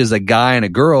 which is a guy and a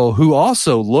girl who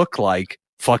also look like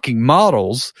fucking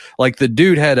models. Like the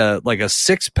dude had a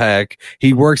 6-pack.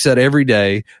 He works out every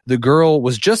day. The girl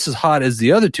was just as hot as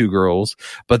the other 2 girls,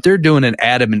 but they're doing an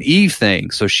Adam and Eve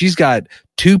thing. So she's got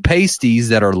 2 pasties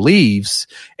that are leaves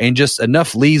and just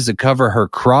enough leaves to cover her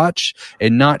crotch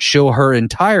and not show her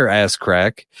entire ass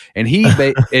crack. And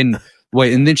and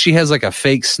then she has like a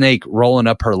fake snake rolling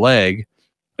up her leg.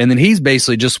 And then he's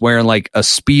basically just wearing like a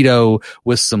Speedo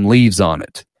with some leaves on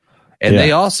it. And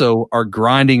they also are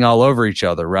grinding all over each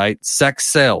other, right? Sex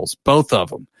sells, both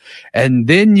of them. And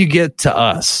then you get to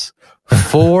us,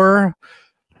 4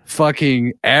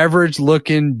 fucking average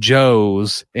looking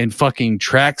Joes in fucking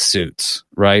tracksuits,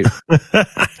 right?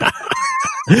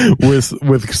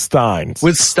 with steins.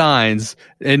 With steins.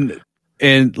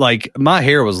 And like my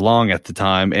hair was long at the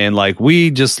time, and like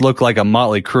we just looked like a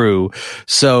motley crew.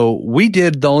 So we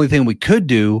did the only thing we could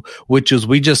do, which was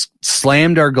we just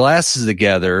slammed our glasses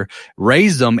together,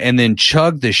 raised them, and then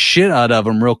chugged the shit out of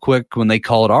them real quick when they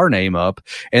called our name up.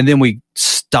 And then we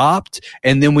stopped,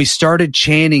 and then we started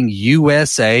chanting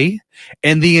USA,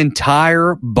 and the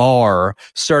entire bar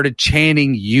started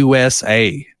chanting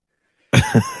USA.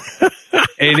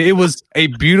 And it was a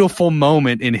beautiful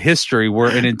moment in history where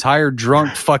an entire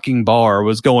drunk fucking bar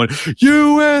was going,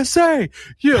 USA!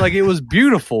 Yeah, like it was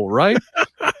beautiful, right?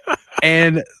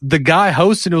 And the guy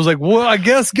hosting it was like, well, I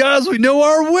guess, guys, we know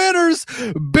our winners.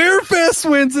 Beer Fest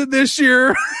wins it this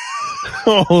year.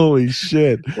 Holy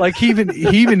shit. Like even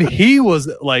he was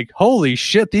like, holy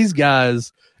shit, these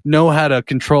guys know how to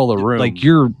control a room. Like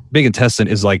your big intestine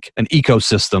is like an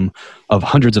ecosystem of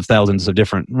hundreds of thousands of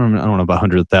different, I don't know about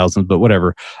hundreds of thousands, but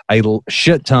whatever, a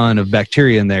shit ton of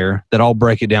bacteria in there that all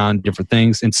break it down different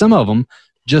things. And some of them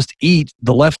just eat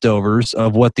the leftovers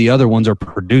of what the other ones are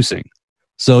producing.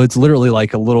 So it's literally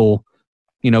like a little,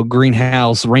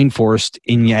 greenhouse rainforest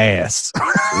in your ass.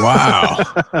 Wow.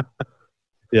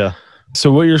 Yeah.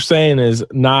 So what you're saying is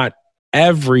not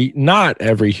every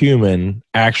human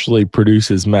actually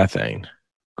produces methane.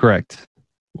 Correct.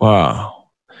 Wow.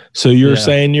 So you're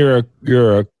saying you're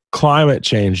a climate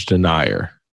change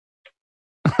denier.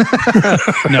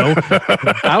 No,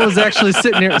 I was actually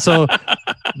sitting there. So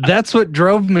that's what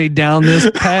drove me down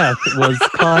this path was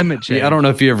climate change. I don't know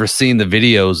if you ever seen the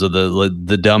videos of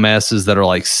the dumbasses that are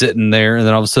like sitting there, and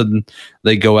then all of a sudden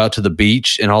they go out to the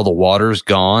beach and all the water's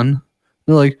gone.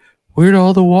 They're like, where'd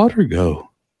all the water go?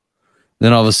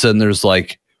 Then all of a sudden there's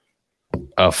like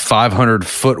a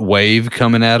 500-foot wave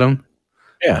coming at them.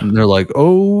 Yeah. And they're like,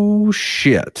 oh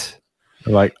shit.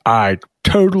 They're like, I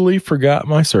totally forgot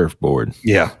my surfboard.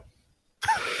 Yeah.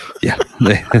 Yeah.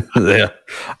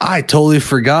 I totally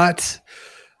forgot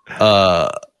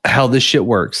how this shit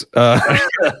works. Yeah.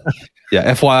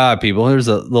 FYI, people, here's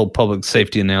a little public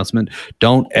safety announcement.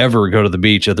 Don't ever go to the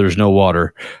beach if there's no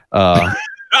water.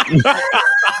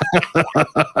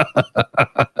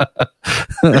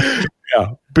 Yeah,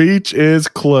 beach is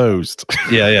closed.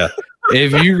 Yeah.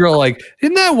 If you go like,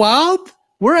 isn't that wild?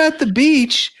 We're at the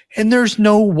beach and there's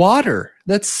no water.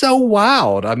 That's so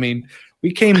wild. I mean,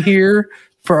 we came here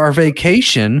for our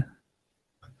vacation.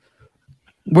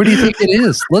 Where do you think it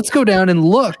is? Let's go down and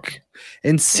look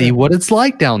and see what it's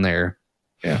like down there.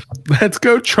 Yeah. Let's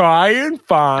go try and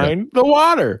find the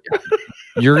water.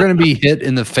 You're going to be hit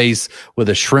in the face with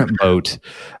a shrimp boat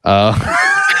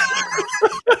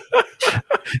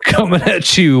coming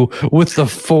at you with the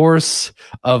force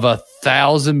of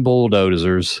 1,000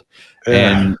 bulldozers.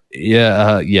 And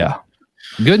yeah.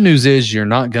 Good news is you're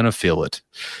not going to feel it.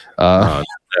 No,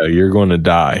 you're going to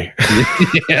die.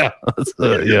 Yeah,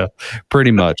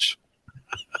 pretty much.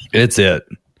 It's it.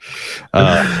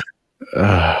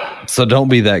 So don't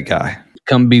be that guy.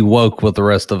 Come be woke with the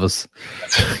rest of us.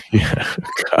 Yeah,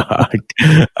 God,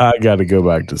 I got to go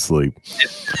back to sleep.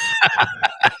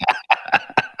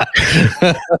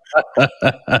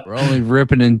 We're only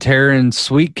ripping and tearing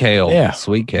sweet kale. Yeah.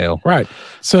 Sweet kale. Right.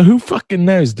 So who fucking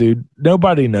knows, dude?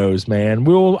 Nobody knows, man.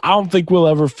 I don't think we'll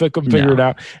ever figure it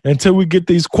out until we get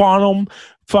these quantum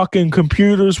fucking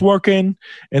computers working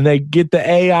and they get the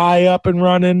AI up and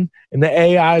running and the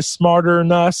AI is smarter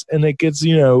than us and it gets,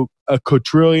 a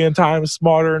quadrillion times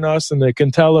smarter than us and they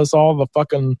can tell us all the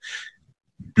fucking,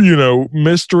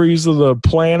 mysteries of the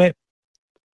planet.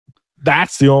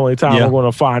 That's the only time we're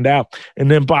going to find out.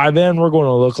 And then by then, we're going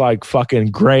to look like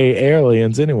fucking gray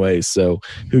aliens anyway. So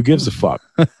who gives a fuck?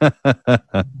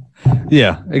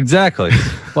 Yeah, exactly.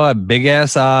 Well, big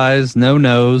ass eyes, no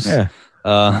nose. Yeah.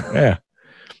 Yeah.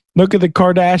 Look at the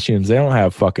Kardashians. They don't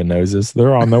have fucking noses.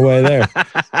 They're on their way there.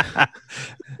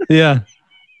 Yeah.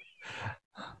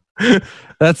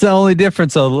 That's the only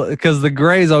difference, because the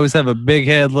Greys always have a big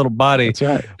head, little body. That's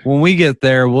right. When we get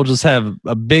there, we'll just have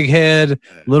a big head,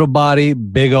 little body,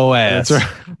 big old ass. That's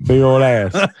right. Big old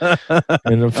ass.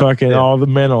 And the fucking all the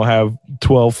men will have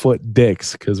 12-foot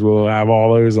dicks because we'll have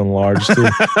all those enlarged too.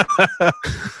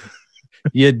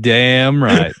 You're damn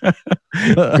right.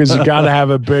 Because you got to have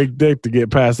a big dick to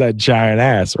get past that giant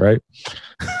ass, right?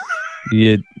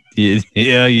 Yeah,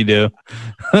 you do.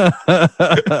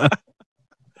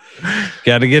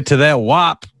 Got to get to that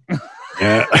WAP.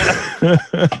 Yeah.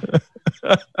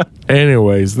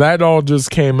 Anyways, that all just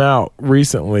came out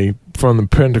recently from the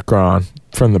Pentagon.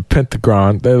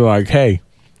 They're like, hey,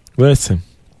 listen,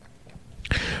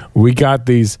 we got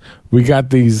these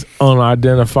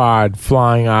unidentified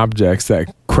flying objects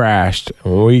that crashed.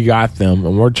 And we got them,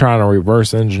 and we're trying to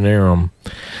reverse engineer them.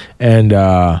 And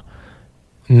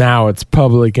now it's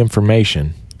public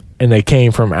information. And they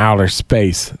came from outer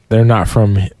space. They're not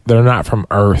from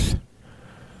Earth.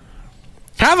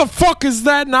 How the fuck is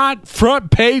that not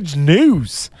front page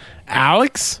news,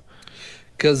 Alex?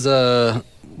 Because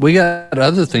we got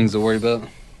other things to worry about.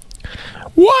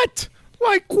 What?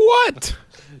 Like what?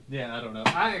 Yeah, I don't know.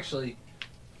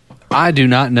 I do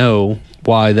not know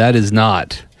why that is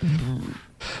not.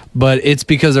 But it's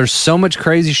because there's so much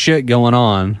crazy shit going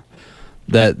on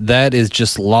that is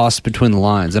just lost between the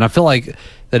lines. And I feel like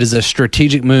that is a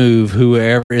strategic move,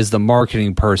 whoever is the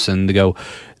marketing person, to go,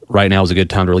 right now is a good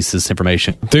time to release this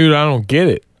information. Dude, I don't get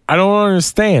it. I don't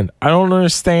understand. I don't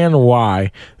understand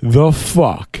why the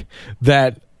fuck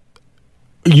that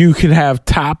you could have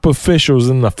top officials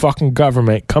in the fucking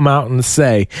government come out and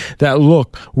say that,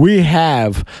 look, we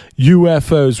have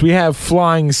UFOs, we have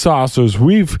flying saucers,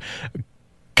 we've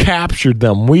captured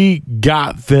them, we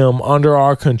got them under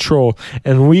our control,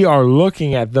 and we are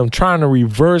looking at them trying to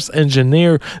reverse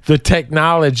engineer the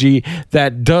technology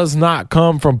that does not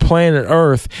come from planet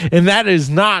Earth. And that is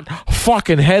not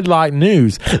fucking headline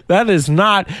news. That is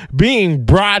not being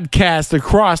broadcast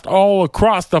all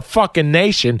across the fucking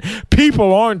nation.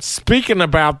 People aren't speaking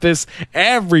about this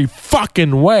every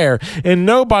fucking where, and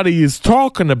nobody is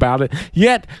talking about it,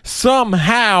 yet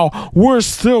somehow we're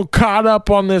still caught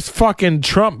up on this fucking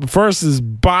Trump versus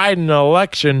Biden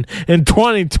election in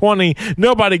 2020.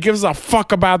 Nobody gives a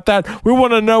fuck about that. We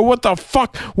want to know where the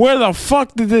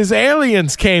fuck did these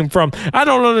aliens came from? I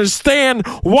don't understand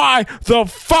why the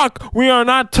fuck we are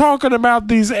not talking about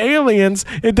these aliens.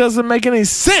 It doesn't make any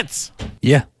sense.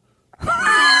 Yeah.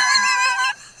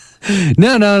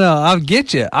 No. I'll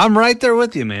get you. I'm right there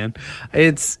with you, man.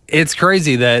 It's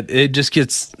crazy that it just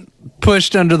gets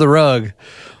pushed under the rug.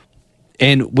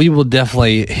 And we will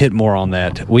definitely hit more on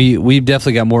that. We've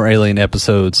definitely got more alien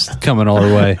episodes coming all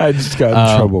our way. I just got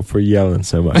in trouble for yelling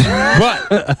so much. But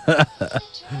We're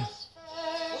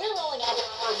rolling out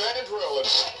our man drilling.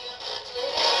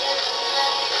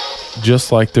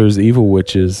 just like there's evil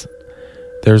witches,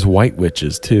 there's white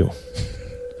witches too.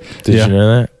 Did you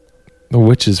know that? The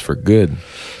witches for good.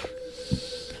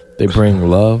 They bring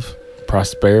love,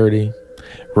 prosperity.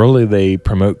 Really, they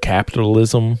promote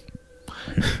capitalism.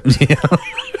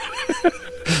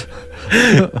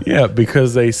 Yeah,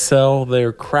 because they sell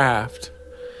their craft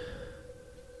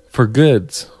for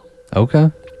goods.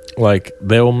 Okay. Like,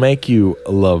 they'll make you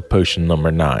a love potion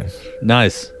number 9.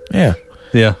 Nice. Yeah.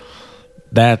 Yeah.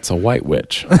 That's a white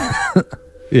witch.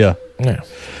 Yeah. Yeah.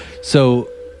 So,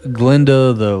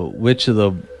 Glinda, the witch of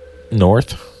the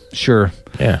North? Sure.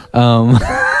 Yeah.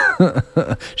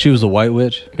 She was a white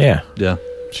witch? Yeah. Yeah.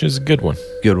 She was a good one.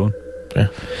 Good one. Yeah.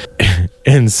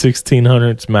 In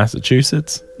 1600s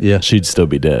Massachusetts, Yeah. she'd still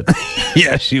be dead.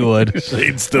 Yeah, she would.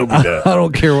 She'd still be dead. I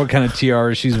don't care what kind of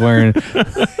tiara she's wearing.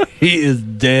 He is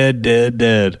dead, dead,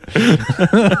 dead.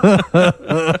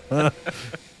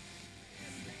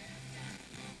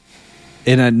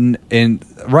 And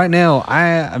right now,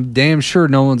 I'm damn sure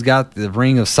no one's got the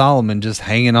Ring of Solomon just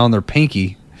hanging on their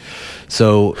pinky.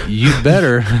 So you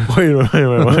better. Wait a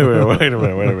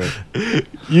minute.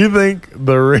 You think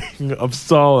the Ring of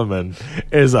Solomon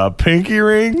is a pinky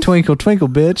ring? Twinkle, twinkle,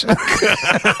 bitch. Did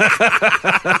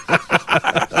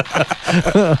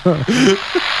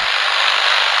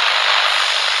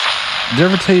I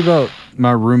ever tell you about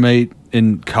my roommate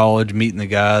in college meeting the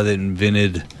guy that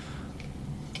invented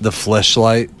the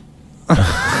fleshlight?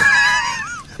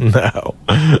 No.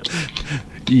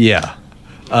 Yeah.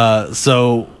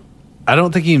 So I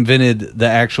don't think he invented the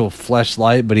actual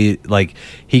fleshlight, but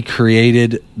he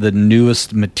created the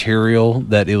newest material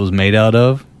that it was made out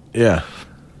of. Yeah.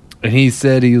 And he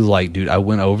said, he was like, dude, I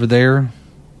went over there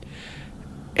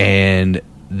and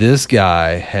this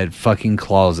guy had fucking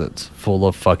closets full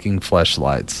of fucking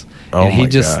fleshlights. Oh, and he my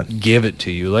just God. give it to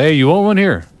you. Like, hey, you want one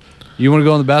here? You want to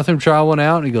go in the bathroom, try one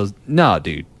out? And he goes, no,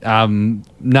 dude, I'm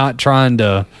not trying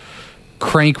to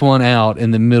crank one out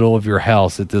in the middle of your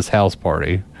house at this house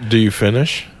party. Do you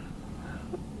finish?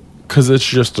 Because it's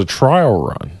just a trial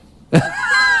run.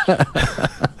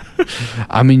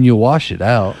 I mean, you wash it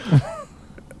out.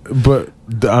 But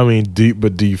I mean, do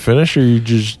you finish, or do you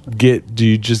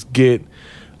just get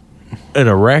an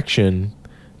erection,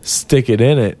 stick it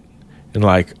in it, and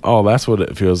like, oh, that's what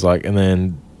it feels like, and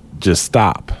then just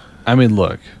stop? I mean,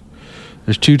 look,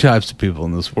 there's two types of people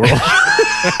in this world.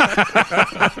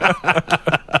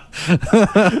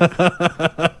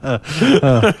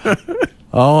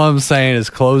 All I'm saying is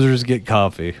closers get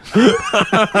coffee.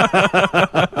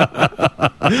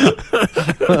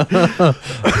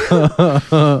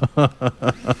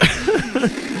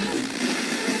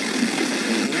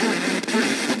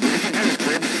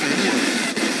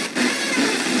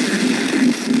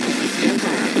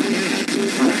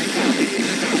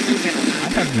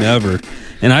 Never.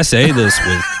 And I say this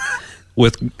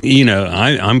with you know,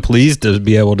 I'm pleased to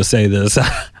be able to say this.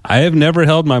 I have never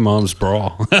held my mom's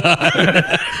bra.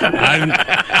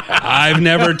 I've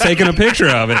never taken a picture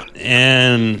of it,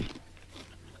 and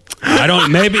I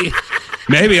don't. Maybe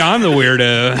I'm the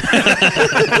weirdo.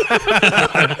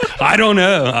 I don't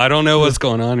know. I don't know what's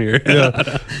going on here.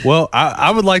 Yeah. Well,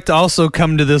 I would like to also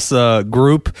come to this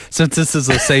group, since this is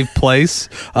a safe place,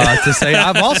 to say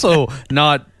I've also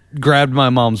not grabbed my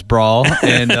mom's bra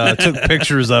and took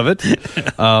pictures of it.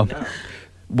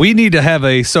 We need to have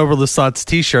a Soberless Thoughts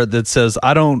t-shirt that says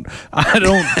I don't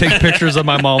take pictures of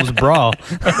my mom's bra.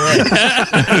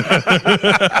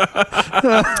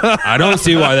 I don't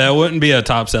see why that wouldn't be a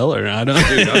top seller. I don't.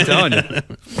 Dude, I'm telling you.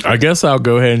 I guess I'll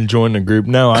go ahead and join the group.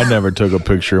 No, I never took a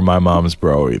picture of my mom's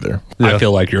bra either. I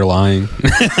feel like you're lying.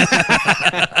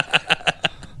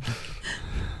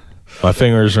 My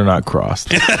fingers are not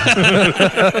crossed.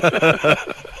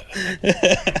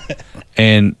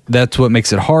 And that's what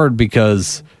makes it hard,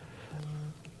 because,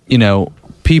 you know,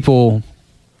 people,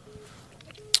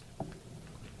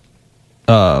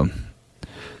 you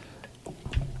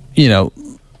know,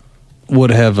 would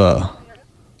have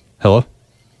hello?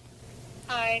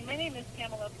 Hi, my name is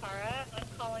Pamela Parra. I'm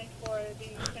calling for the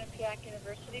Quinnipiac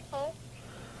University poll.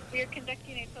 We are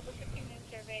conducting a public opinion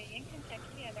survey in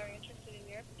Kentucky and are interested in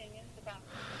your opinions about...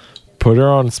 Put her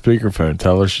on speakerphone.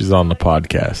 Tell her she's on the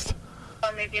podcast.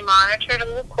 May be monitored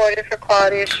and recorded for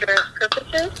quality assurance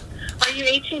purposes. Are you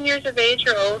 18 years of age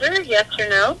or older? Yes or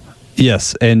no?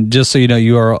 Yes, and just so you know,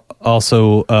 you are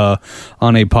also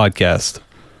on a podcast.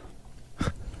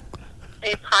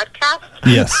 A podcast?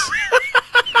 Yes.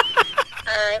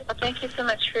 All right. Well, thank you so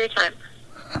much for your time.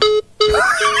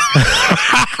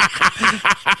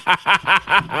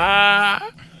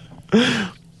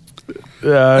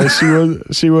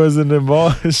 She wasn't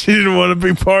involved. She didn't want to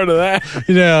be part of that.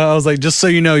 Yeah, I was like, just so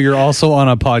you know, you're also on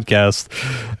a podcast.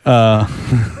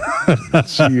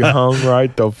 She hung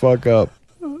right the fuck up.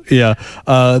 Yeah.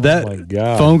 my That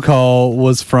God. phone call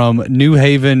was from New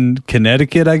Haven,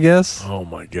 Connecticut, I guess. Oh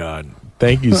my God.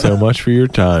 Thank you so much for your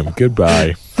time.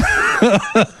 Goodbye.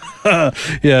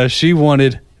 Yeah, she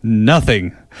wanted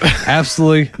nothing.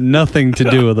 Absolutely nothing to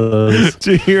do with us.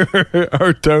 Did you hear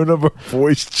her tone of her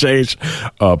voice change?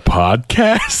 A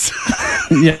podcast?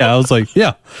 Yeah, I was like,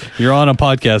 yeah, you're on a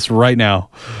podcast right now.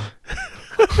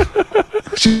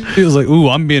 She was like, ooh,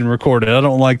 I'm being recorded. I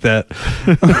don't like that. To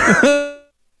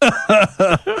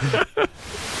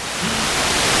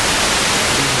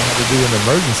do an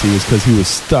emergency was because he was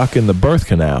stuck in the birth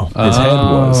canal. His head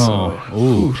was.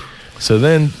 Ooh. So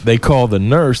then they call the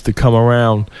nurse to come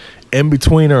around in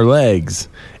between her legs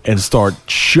and start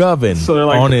shoving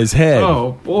on his head.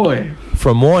 Oh boy!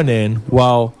 From one end,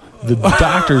 while the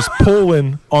doctor's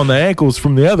pulling on the ankles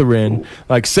from the other end,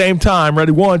 like same time,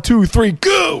 ready, 1, 2, 3,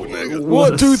 go! Nigga.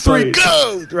 1, 2, 3,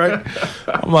 go! Right?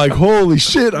 I'm like, holy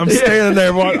shit! I'm standing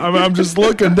there, I'm just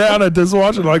looking down at this,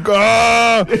 watching, like,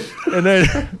 ah! And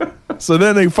then, so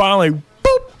then he finally,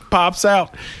 boop, pops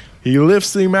out. He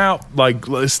lifts him out, like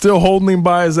still holding him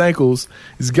by his ankles.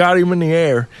 He's got him in the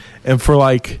air, and for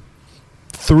like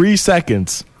 3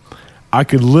 seconds, I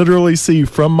could literally see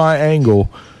from my angle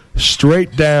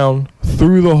straight down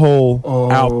through the hole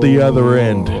out the other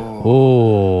end.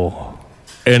 Oh.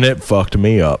 And it fucked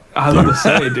me up. I was gonna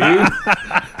say, dude.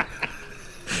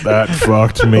 That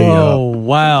fucked me Oh, up.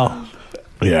 wow.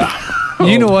 Yeah.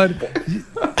 You know what?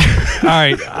 All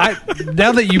right.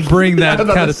 Now that you bring that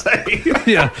kind of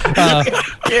yeah,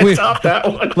 Can't top that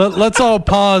one. let's all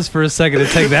pause for a second to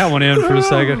take that one in for a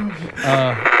second.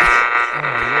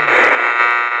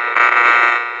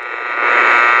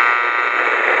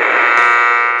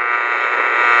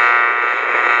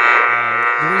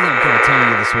 The reason I'm kind of telling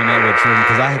you this way now,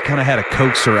 because I kind of had to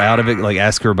coax her out of it, like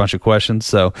ask her a bunch of questions.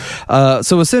 So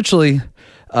essentially,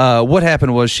 what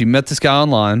happened was she met this guy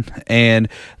online, and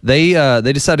they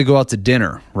decided to go out to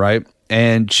dinner, right?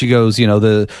 And she goes, you know,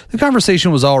 the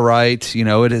conversation was all right, you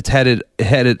know, it had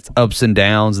its ups and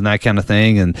downs and that kind of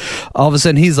thing. And all of a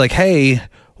sudden, he's like, "Hey,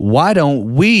 why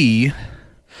don't we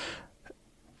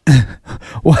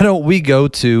go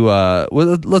to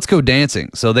let's go dancing?"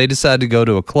 So they decided to go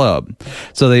to a club.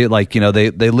 So they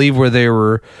they leave where they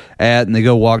were at and they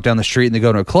go walk down the street and they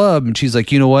go to a club. And she's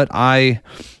like, "You know what? I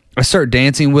start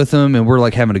dancing with them and we're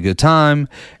like having a good time.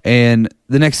 And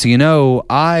the next thing you know,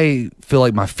 I feel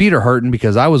like my feet are hurting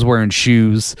because I was wearing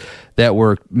shoes that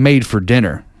were made for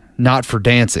dinner, not for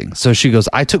dancing." So she goes,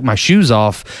 "I took my shoes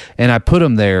off and I put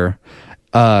them there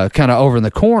kind of over in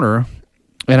the corner.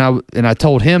 And I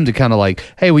told him to kind of like,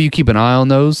 hey, will you keep an eye on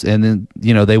those?" And then,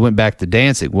 you know, they went back to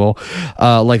dancing. Well,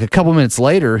 like a couple minutes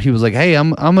later, he was like, "Hey,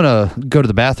 I'm gonna go to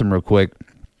the bathroom real quick,"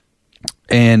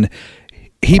 and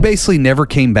he basically never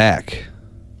came back.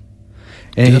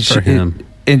 And Good for him.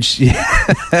 And she,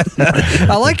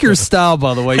 I like your style,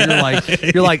 by the way.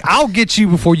 You're like, I'll get you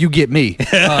before you get me.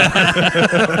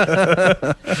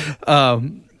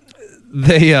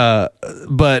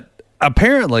 But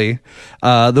apparently,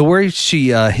 the way she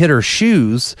hid her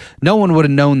shoes, no one would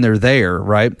have known they're there,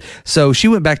 right? So she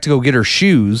went back to go get her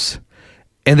shoes,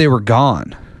 and they were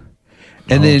gone.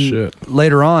 And then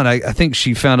later on, I think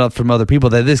she found out from other people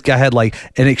that this guy had like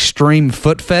an extreme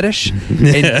foot fetish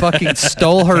and fucking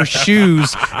stole her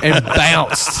shoes and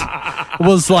bounced.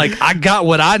 Was like, "I got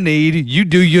what I need. You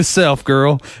do yourself,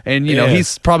 girl." And, you know,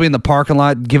 he's probably in the parking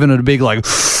lot giving it a big like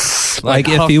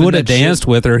if he would have danced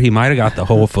with her, he might have got the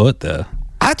whole foot though.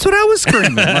 That's what I was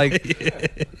screaming.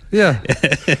 Like, yeah.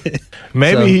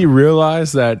 Maybe he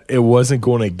realized that it wasn't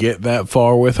going to get that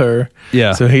far with her.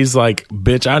 Yeah. So he's like,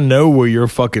 "Bitch, I know where your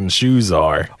fucking shoes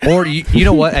are." Or you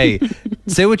know what? Hey,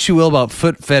 say what you will about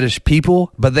foot fetish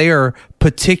people, but they are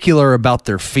particular about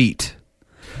their feet.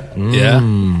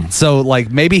 Yeah. So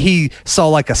like maybe he saw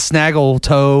like a snaggle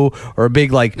toe or a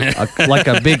big like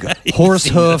a big horse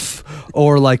hoof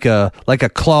or like a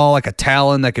claw, like a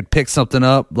talon that could pick something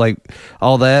up, like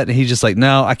all that, and he's just like,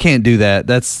 "No, I can't do that.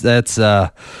 That's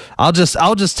I'll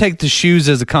just take the shoes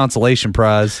as a consolation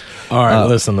prize." All right,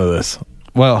 listen to this.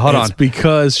 Well, hold on. It's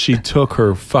because she took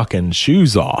her fucking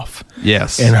shoes off.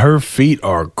 Yes. And her feet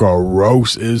are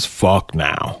gross as fuck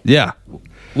now. Yeah.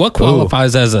 What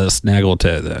qualifies as a snaggle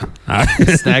toe, though?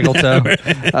 Snaggle toe?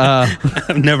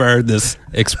 I've never heard this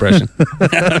expression.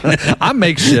 I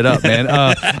make shit up, man.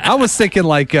 I was thinking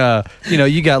like,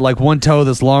 you got like one toe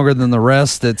that's longer than the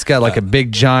rest. That's got like a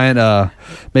big giant,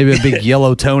 maybe a big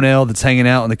yellow toenail that's hanging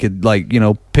out and it could like,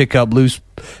 pick up loose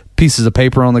pieces of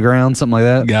paper on the ground, something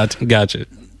like that. Gotcha.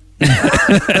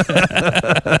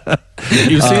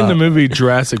 You've seen the movie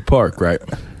Jurassic Park, right?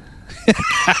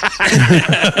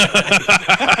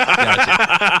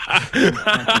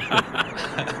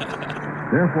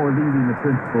 Therefore, leaving the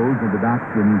principles of the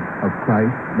doctrine of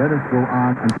Christ, let us go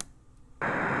on and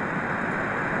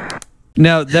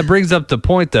Now, that brings up the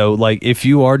point, though. Like, if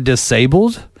you are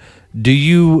disabled,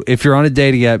 if you're on a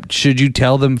dating app, should you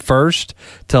tell them first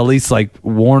to at least, like,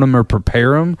 warn them or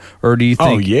prepare them? Or do you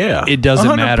think it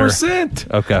doesn't matter? 100%.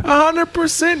 Okay.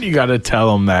 100% you got to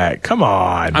tell them that. Come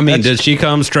on. I mean, does she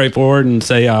come straight forward and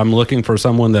say, I'm looking for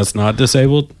someone that's not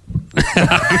disabled?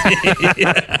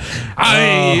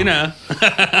 I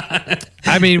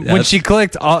mean, when she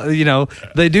clicked,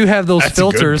 they do have those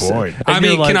filters. I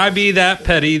mean, can I be that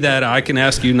petty that I can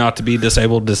ask you not to be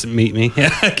disabled to meet me?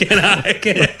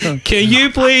 Can you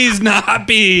please not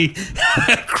be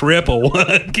crippled?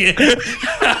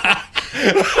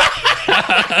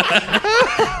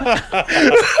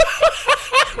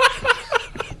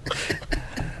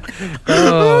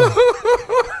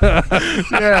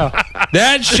 Yeah.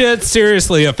 That shit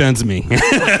seriously offends me.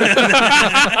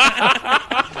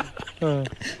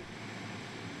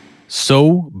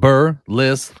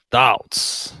 Soberless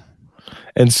thoughts.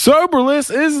 And soberless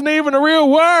isn't even a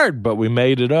real word, but we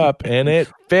made it up and it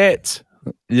fits.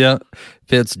 Yeah,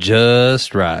 fits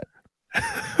just right.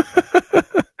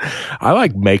 I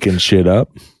like making shit up.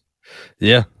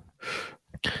 Yeah.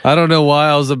 I don't know why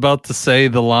I was about to say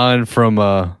the line from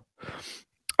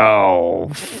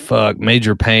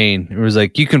Major Payne. It was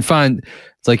like, you can find,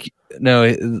 it's like, no,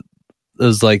 it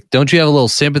was like, don't you have a little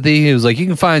sympathy? It was like, you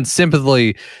can find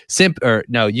sympathy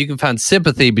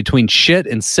between shit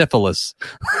and syphilis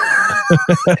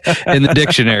in the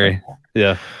dictionary.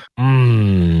 Yeah.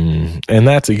 And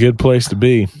that's a good place to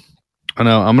be. I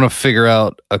know. I'm going to figure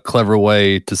out a clever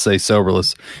way to say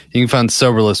soberless. You can find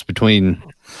soberless between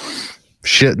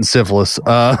shit and syphilis.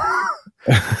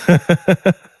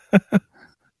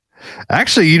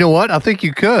 Actually, you know what? I think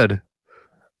you could.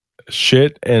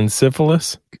 Shit and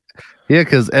syphilis? Yeah,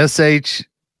 because SH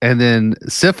and then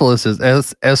syphilis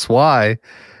is SY.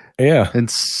 Yeah. And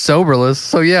soberless.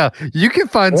 So, yeah, you can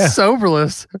find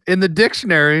soberless in the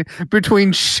dictionary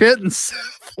between shit and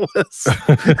syphilis.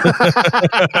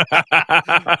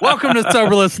 Welcome to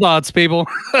Soberless Thoughts, people.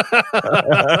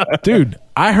 Dude,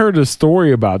 I heard a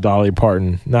story about Dolly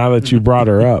Parton now that you brought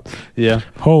her up. Yeah.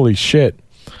 Holy shit.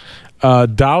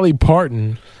 Dolly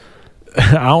Parton,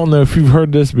 I don't know if you've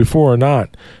heard this before or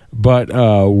not, but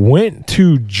went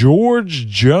to George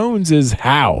Jones's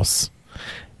house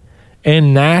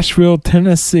in Nashville,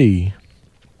 Tennessee,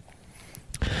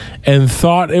 and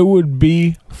thought it would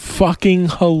be fucking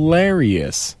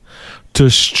hilarious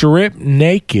to strip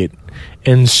naked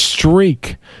and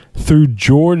streak through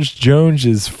George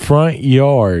Jones's front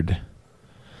yard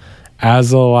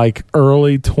as a like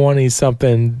early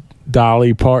 20-something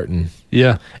Dolly Parton.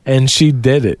 Yeah. And she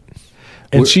did it.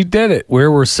 Where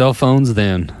were cell phones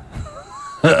then?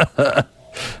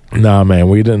 Nah, man,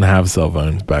 we didn't have cell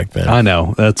phones back then. I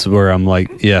know. That's where I'm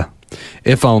like, yeah.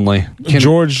 If only.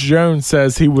 George Jones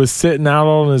says he was sitting out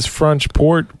on his front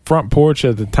porch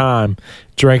at the time,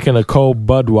 drinking a cold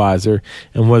Budweiser,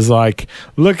 and was like,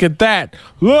 "Look at that!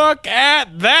 Look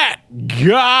at that!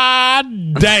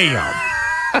 God damn!"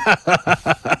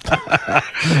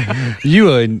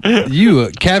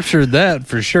 You captured that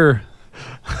for sure.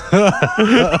 I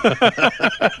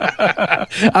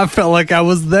felt like I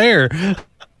was there.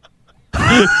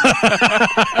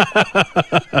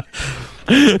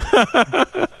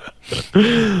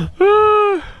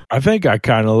 I think I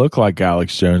kind of look like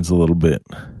Alex Jones a little bit.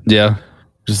 Yeah.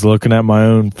 Just looking at my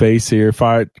own face here. If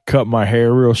I cut my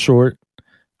hair real short,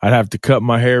 I'd have to cut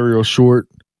my hair real short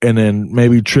and then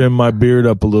maybe trim my beard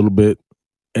up a little bit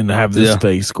and have this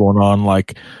face going on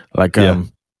like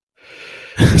I'm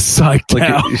psyched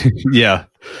out. Yeah.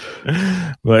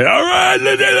 Like, all right.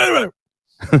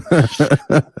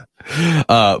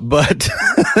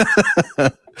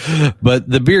 But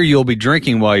the beer you'll be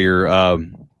drinking while you're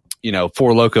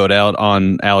Four Loco'd out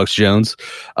on Alex Jones,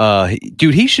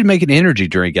 dude, he should make an energy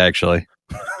drink. Actually,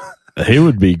 he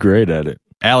would be great at it.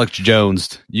 Alex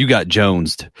Jones, you got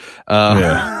Jonesed.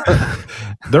 Yeah.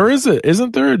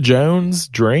 Isn't there a Jones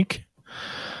drink?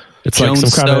 It's Jones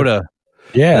like some soda.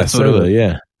 Yeah, soda.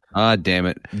 Yeah. Ah, damn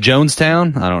it,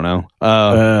 Jonestown. I don't know.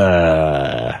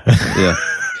 Yeah.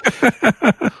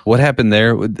 What happened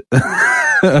there?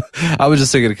 I was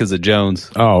just thinking because of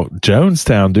Jones. Oh,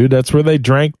 Jonestown, dude. That's where they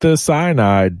drank the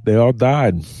cyanide. They all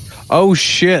died. Oh,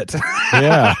 shit.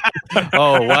 Yeah.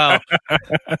 Oh, wow.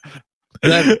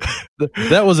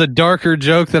 That was a darker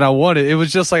joke than I wanted. It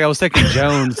was just like I was thinking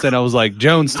Jones, and I was like,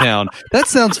 Jonestown. That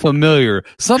sounds familiar.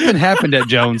 Something happened at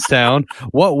Jonestown.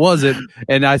 What was it?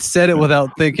 And I said it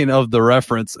without thinking of the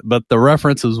reference, but the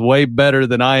reference was way better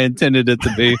than I intended it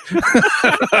to be.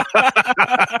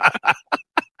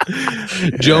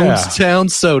 Jonestown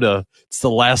soda. It's the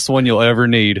last one you'll ever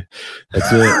need. That's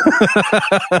it.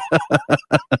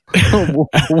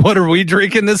 What are we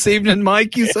drinking this evening,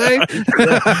 Mike, you say?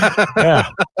 Yeah.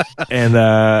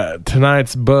 And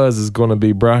tonight's buzz is going to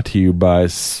be brought to you by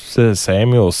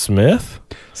Samuel Smith.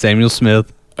 Samuel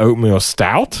Smith. Oatmeal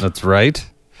Stout. That's right.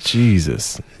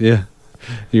 Jesus. Yeah.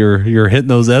 You're hitting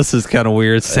those S's kind of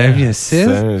weird. Samuel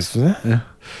Smith. Yeah.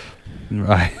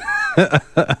 Right.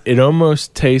 It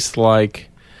almost tastes like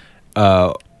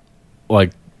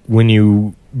when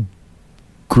you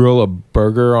grill a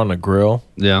burger on a grill.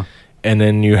 Yeah. And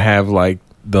then you have like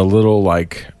the little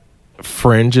like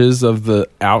fringes of the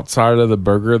outside of the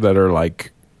burger that are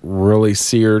like really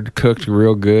seared, cooked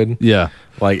real good. Yeah.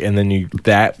 Like, and then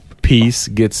that piece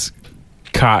gets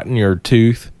caught in your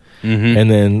tooth. Mm-hmm. And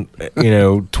then,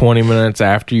 20 minutes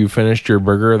after you finished your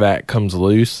burger, that comes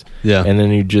loose. Yeah. And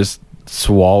then you just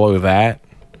swallow that.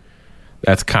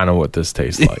 That's kind of what this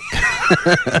tastes like.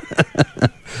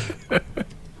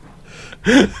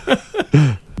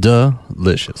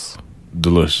 Delicious.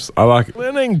 I like it.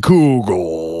 Lennon Kugel's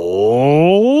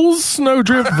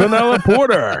Snowdrift Vanilla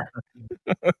Porter.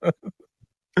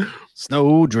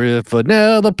 Snowdrift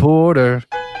Vanilla Porter.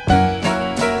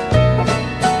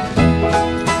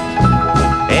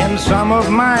 In some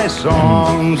of my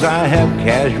songs I have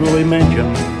casually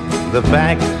mentioned the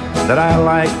fact that I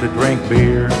like to drink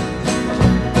beer.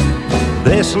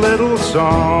 This little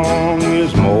song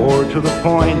is more to the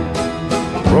point.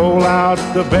 Roll out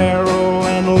the barrel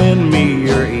and lend me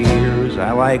your ears.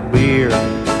 I like beer.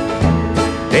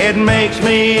 It makes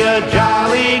me a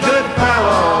jolly good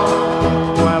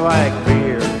fellow. I like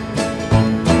beer.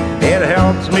 It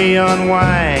helps me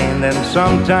unwind, and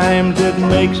sometimes it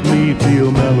makes me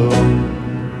feel mellow.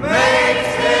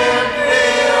 Makes him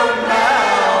feel mellow.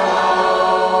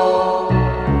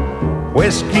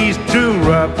 Whiskey's too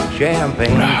rough,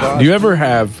 champagne. Do you ever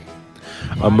have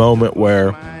a moment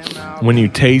where when you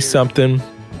taste something,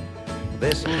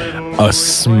 a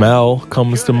smell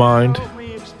comes to mind?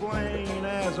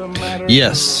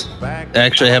 Yes. It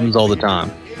actually happens all the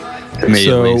time. To me,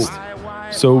 at least.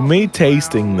 So me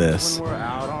tasting this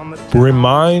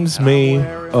reminds me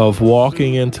of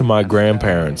walking into my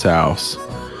grandparents' house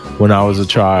when I was a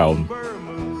child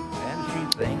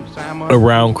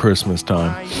around Christmas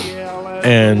time,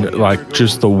 and like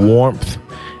just the warmth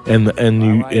and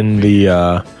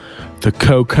the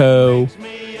cocoa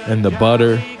and the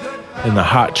butter and the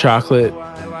hot chocolate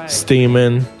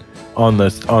steaming on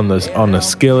the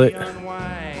skillet.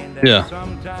 Yeah.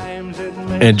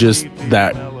 And just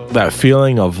that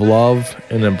feeling of love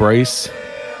and embrace.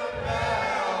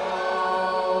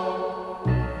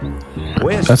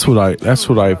 That's what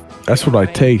I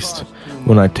taste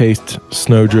when I taste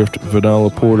Snowdrift Vanilla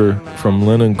Porter from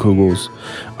Lennon Kugel's.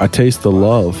 I taste the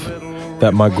love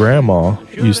that my grandma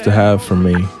used to have for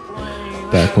me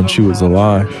back when she was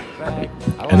alive.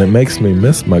 And it makes me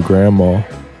miss my grandma.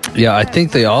 Yeah, I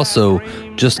think they also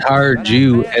just hired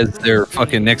you as their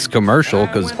fucking next commercial,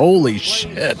 because holy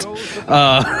shit.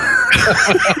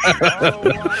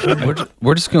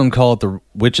 We're just going to call it the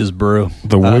Witch's Brew.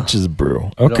 The Witch's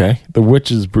Brew. Okay. The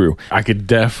Witch's Brew. I could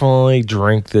definitely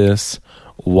drink this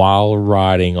while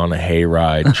riding on a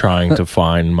hayride trying to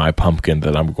find my pumpkin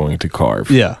that I'm going to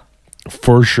carve. Yeah.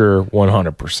 For sure,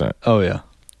 100%. Oh, yeah.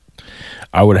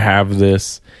 I would have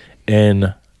this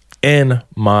in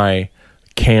my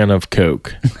can of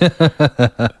Coke.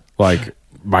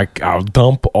 I'll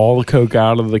dump all the Coke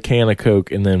out of the can of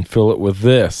Coke and then fill it with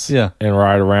this. Yeah. And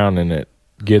ride around in it,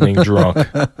 getting drunk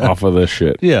off of this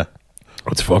shit. Yeah.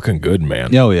 It's fucking good,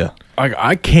 man. Oh, yeah.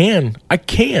 I can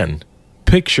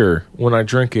picture when I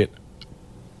drink it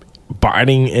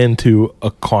biting into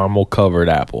a caramel covered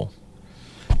apple.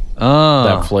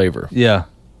 That flavor. Yeah.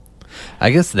 I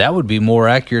guess that would be more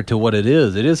accurate to what it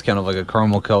is. It is kind of like a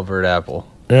caramel covered apple.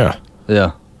 Yeah.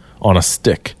 Yeah. On a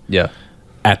stick. Yeah.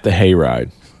 At the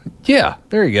hayride. Yeah.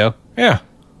 There you go. Yeah.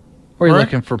 Or you're Right.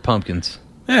 looking for pumpkins.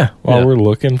 Yeah. While we're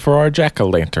looking for our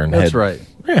jack-o'-lantern head. That's right.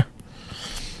 Yeah.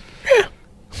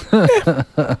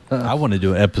 I want to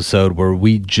do an episode where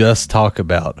we just talk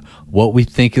about what we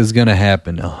think is going to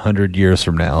happen 100 years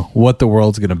from now, what the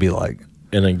world's going to be like.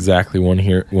 In exactly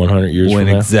 100 years when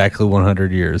from now. exactly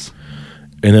 100 years.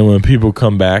 And then when people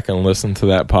come back and listen to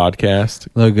that podcast,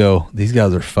 they'll go, these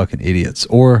guys are fucking idiots.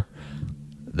 Or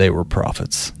they were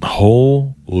prophets.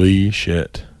 Holy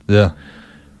shit. Yeah.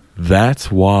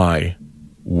 That's why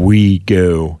we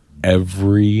go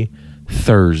every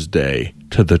Thursday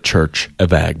to the Church of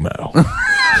Agmo.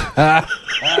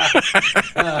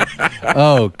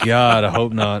 Oh, God, I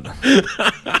hope not.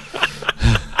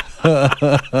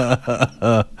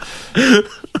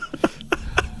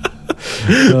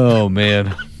 Oh,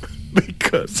 man.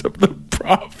 Because of the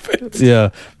prophets. Yeah,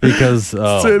 because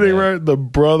sitting right, the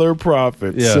brother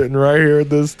prophets sitting right here at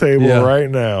this table right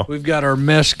now. We've got our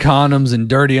mesh condoms and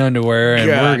dirty underwear, and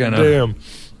God we're gonna.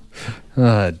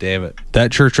 Damn it!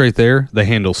 That church right there, they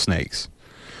handle snakes.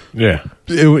 Yeah,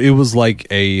 it was like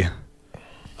a,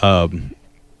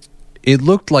 it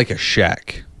looked like a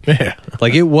shack. Yeah,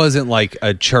 like it wasn't like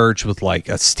a church with like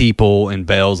a steeple and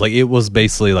bells. Like it was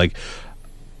basically like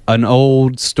an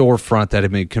old storefront that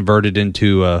had been converted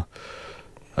into a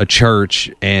church,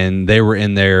 and they were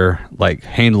in there like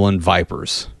handling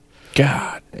vipers.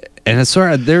 God. And I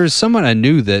saw there was someone I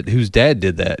knew that whose dad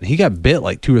did that. He got bit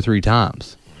like 2 or 3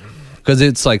 times because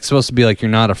it's like supposed to be like you're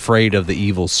not afraid of the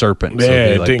evil serpent. Yeah, so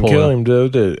they, it like, didn't kill him,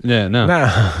 did it? Yeah, no.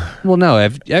 Nah. Well, no.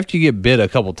 After you get bit a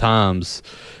couple times,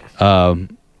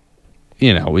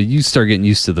 you know, you start getting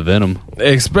used to the venom.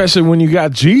 Especially when you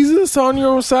got Jesus on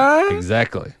your side.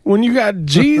 Exactly. When you got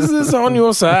Jesus on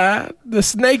your side, the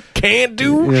snake can't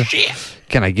do shit.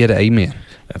 Can I get an amen?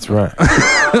 That's right.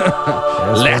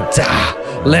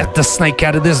 Let the snake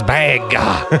out of this bag.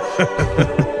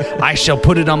 I shall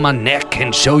put it on my neck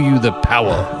and show you the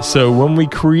power. So when we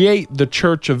create the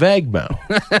Church of Agmo,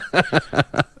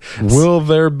 will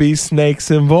there be snakes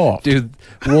involved? Dude,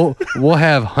 we'll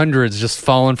have hundreds just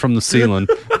falling from the ceiling.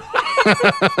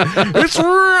 It's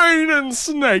raining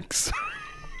snakes.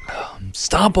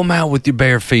 Stomp them out with your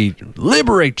bare feet.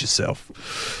 Liberate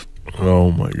yourself.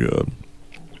 Oh my God.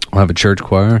 We'll have a church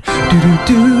choir. Kill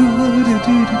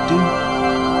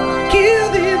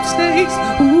them snakes.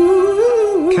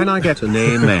 Ooh. Can I get an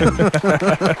amen?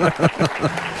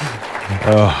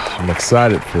 Oh, I'm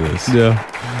excited for this. Yeah.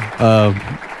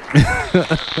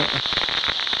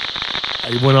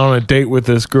 I went on a date with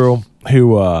this girl who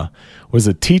was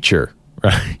a teacher,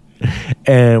 right?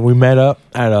 And we met up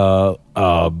at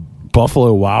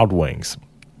Buffalo Wild Wings.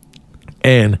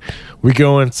 And we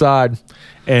go inside,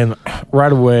 and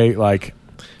right away, like,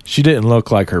 she didn't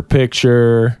look like her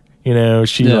picture. You know,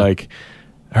 like,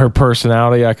 her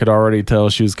personality, I could already tell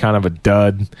she was kind of a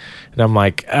dud. And I'm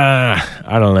like,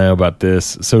 I don't know about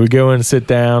this. So we go in and sit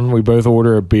down. We both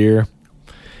order a beer.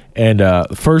 And the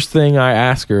first thing I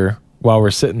ask her while we're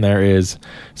sitting there is,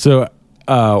 so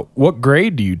what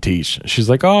grade do you teach? She's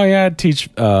like, oh, yeah, I teach,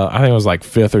 I think it was like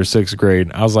 5th or 6th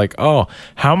grade. I was like, oh,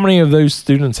 how many of those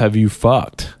students have you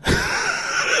fucked?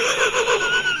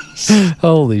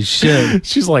 Holy shit.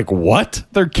 She's like, what?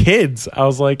 They're kids. I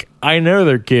was like, I know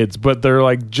they're kids, but they're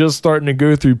like just starting to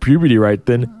go through puberty right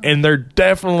then, and they're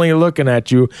definitely looking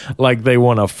at you like they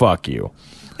want to fuck you.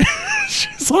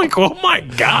 She's like, oh my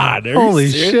God. Holy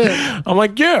shit. I'm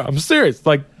like, yeah, I'm serious.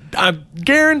 Like, I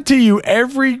guarantee you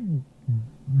every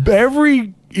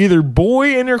either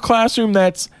boy in your classroom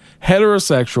that's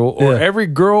heterosexual or every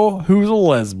girl who's a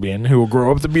lesbian, who will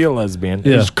grow up to be a lesbian,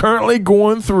 is currently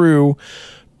going through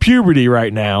puberty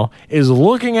right now, is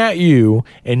looking at you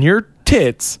and your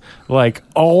tits like,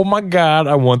 oh my God,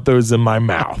 I want those in my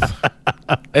mouth.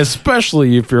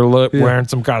 Especially if you're wearing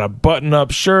some kind of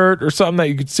button-up shirt or something that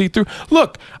you could see through.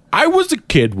 Look, I was a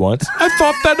kid once. I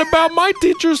thought that about my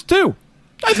teachers too.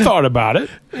 I thought about it,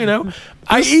 you know.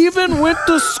 I even went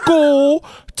to school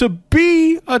to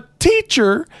be a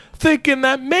teacher, thinking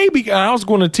that maybe I was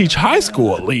going to teach high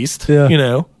school at least, you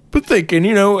know, but thinking,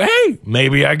 you know, hey,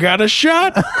 maybe I got a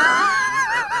shot.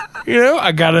 You know,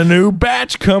 I got a new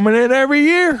batch coming in every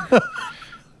year.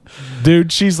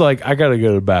 Dude, she's like, I got to go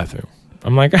to the bathroom.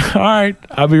 I'm like, all right,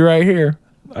 I'll be right here.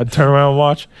 I turn around and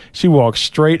watch. She walks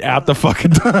straight out the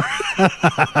fucking door.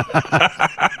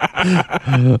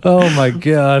 Oh my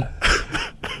God.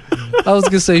 I was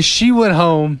going to say, she went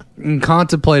home and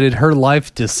contemplated her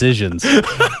life decisions.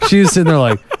 She was sitting there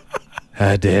like,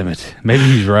 ah, damn it. Maybe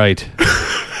he's right.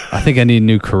 I think I need a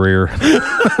new career.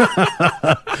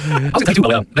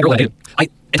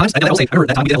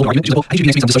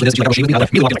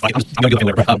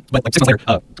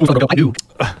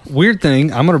 Weird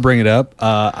thing, I'm going to bring it up.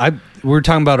 We were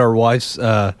talking about our wife's,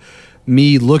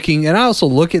 me looking, and I also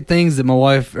look at things that my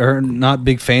wife are not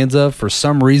big fans of. For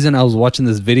some reason, I was watching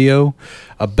this video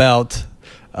about,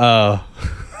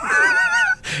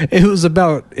 it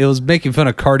was making fun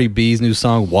of Cardi B's new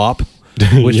song, WAP.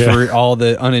 Which for all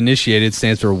the uninitiated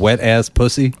stands for wet ass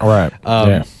pussy. All right.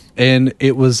 And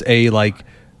it was a like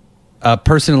a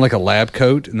person in like a lab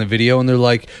coat in the video, and they're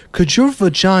like, "Could your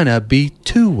vagina be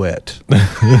too wet?"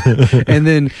 And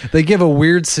then they give a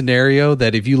weird scenario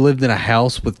that if you lived in a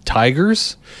house with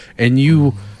tigers and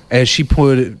you, as she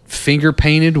put it, finger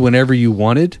painted whenever you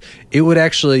wanted, it would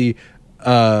actually,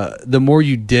 the more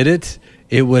you did it,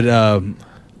 it would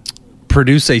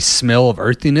produce a smell of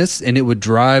earthiness, and it would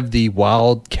drive the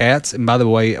wild cats. And by the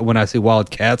way, when I say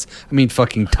wild cats, I mean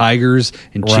fucking tigers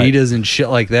and cheetahs and shit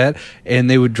like that. And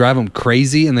they would drive them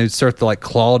crazy, and they'd start to like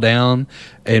claw down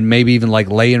and maybe even like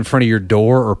lay in front of your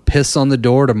door or piss on the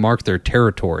door to mark their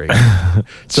territory.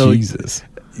 So Jesus.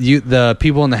 The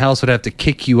people in the house would have to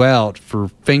kick you out for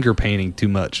finger painting too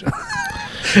much.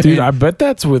 Dude, I bet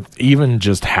that's with even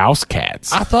just house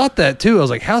cats. I thought that too. I was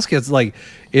like, house cats,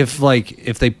 if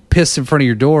they piss in front of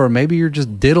your door, maybe you're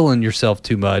just diddling yourself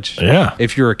too much. Yeah.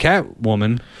 If you're a cat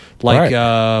woman, like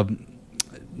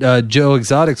Joe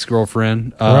Exotic's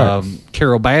girlfriend,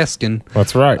 Carol Baskin.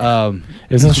 That's right.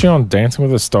 Isn't she on Dancing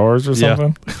with the Stars or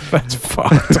something? Yeah. That's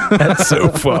fucked. That's so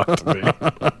fucked, man.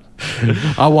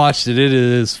 I watched it. It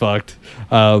is fucked.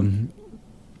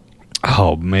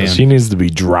 Oh man, she needs to be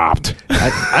dropped.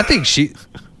 I think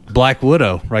Black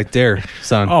Widow right there,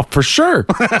 son. Oh, for sure.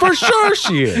 For sure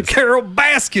she is. Carol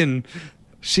Baskin.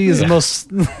 She is the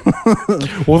most...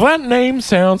 Well, that name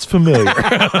sounds familiar.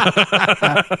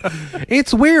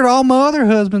 It's weird. All my other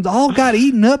husbands all got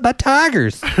eaten up by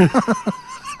tigers.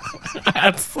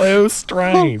 That's so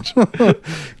strange.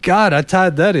 God, I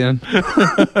tied that in.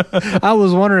 I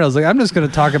was wondering, I was like, I'm just going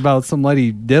to talk about some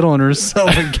lady diddling herself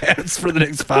and cats for the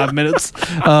next 5 minutes.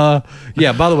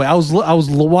 Yeah, by the way, I was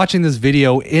watching this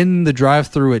video in the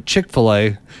drive-thru at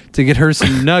Chick-fil-A to get her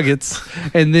some nuggets,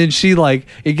 and then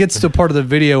it gets to a part of the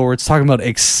video where it's talking about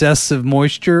excessive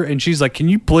moisture, and she's like, can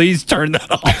you please turn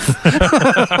that off?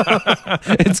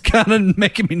 It's kind of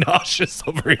making me nauseous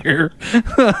over here.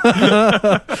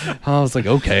 I was like,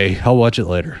 okay, I'll watch it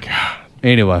later.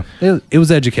 Anyway, it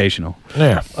was educational.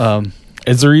 Yeah.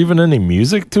 Is there even any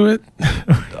music to it?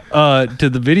 To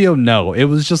the video? No. It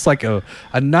was just like a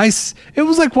nice... It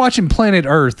was like watching Planet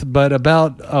Earth, but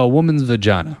about a woman's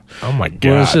vagina. Oh, my God.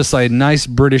 Where it was just like a nice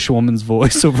British woman's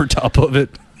voice over top of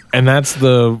it. And that's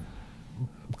the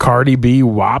Cardi B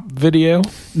WAP video?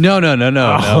 No.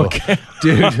 Okay.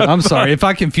 Dude, I'm sorry. If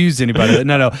I confused anybody.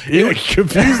 No. It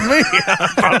confused me. I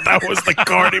thought that was the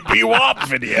Cardi B WAP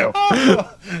video.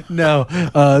 No.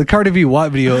 The Cardi B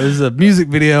WAP video is a music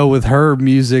video with her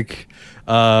music,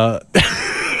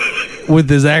 with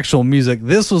his actual music.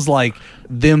 This was like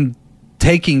them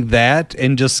taking that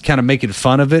and just kind of making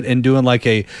fun of it and doing like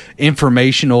a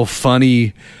informational,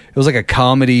 funny... It was like a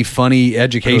comedy, funny,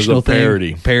 educational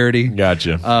thing. Parody.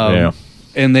 Gotcha. Yeah.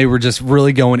 And they were just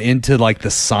really going into like the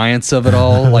science of it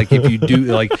all. Like if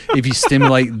you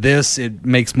stimulate this, it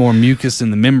makes more mucus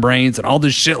in the membranes and all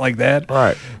this shit like that.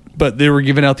 Right. But they were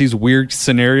giving out these weird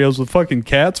scenarios with fucking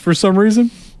cats for some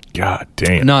reason. God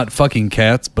damn. Not fucking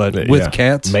cats, but with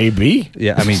cats. Maybe.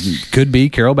 Yeah, I mean, could be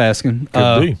Carol Baskin.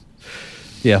 Could be.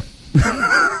 Yeah.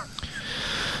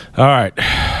 All right.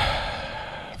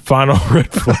 Final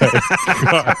red flag.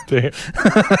 God damn.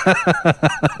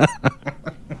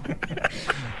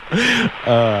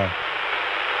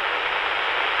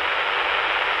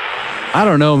 I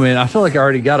don't know, man. I feel like I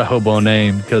already got a hobo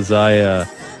name because I,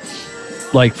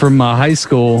 from my high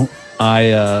school,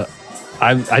 I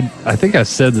think I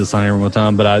said this on here one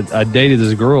time, but I dated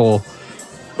this girl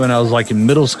when I was like in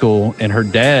middle school, and her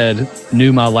dad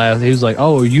knew my last. He was like,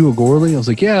 "Oh, are you a Gorley?" I was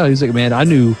like, "Yeah." He's like, "Man, I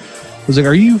knew." I was like,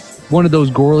 "Are you one of those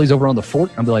Gorleys over on the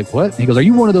fort?" I'd be like, "What?" He goes, "Are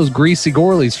you one of those greasy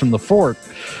Gorleys from the fort?"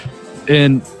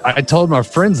 And I told my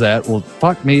friends that. Well,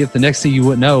 fuck me, if the next thing you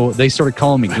wouldn't know, they started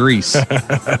calling me Grease.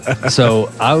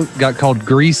 So I got called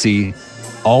Greasy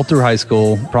all through high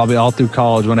school, probably all through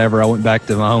college whenever I went back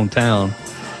to my hometown.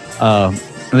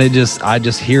 And I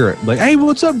just hear it. Like, "Hey,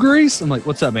 what's up, Grease?" I'm like,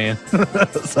 "What's up, man?"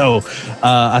 So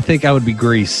I think I would be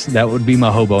Grease. That would be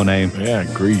my hobo name. Yeah,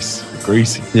 Grease.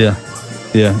 Greasy. Yeah,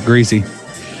 Greasy.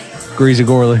 Greasy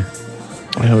Gorley.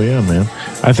 Hell yeah, man.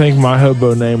 I think my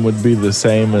hobo name would be the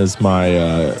same as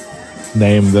my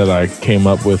name that I came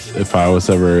up with if I was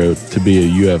ever to be a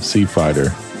UFC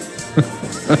fighter.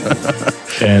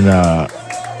 And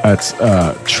that's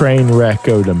Trainwreck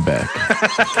Odenbeck.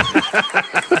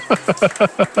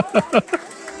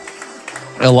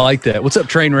 I like that. What's up,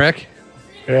 Trainwreck?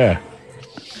 Yeah.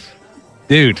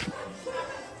 Dude,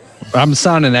 I'm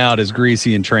signing out as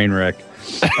Greasy and Trainwreck.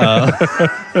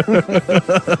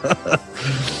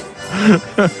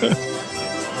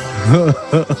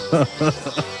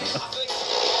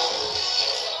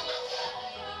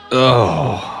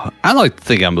 Oh, I like to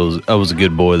think I was a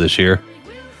good boy this year.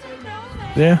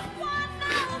 Yeah.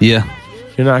 Yeah.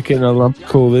 You're not getting a lump of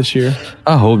coal this year?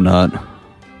 I hope not.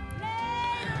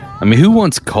 I mean, who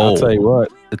wants coal? I'll tell you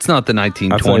what. It's not the I'll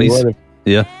tell you 1920s. what,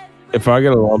 Yeah. if I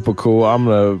get a lump of coal, I'm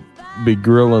going to be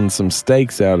grilling some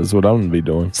steaks out is what I'm going to be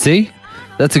doing. See?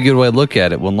 That's a good way to look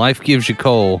at it. When life gives you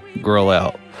coal, grill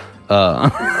out.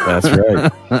 That's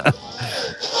right.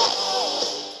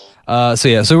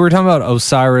 So we were talking about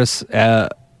Osiris,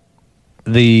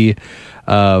 the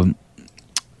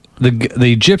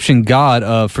Egyptian god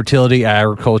of fertility,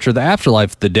 agriculture, the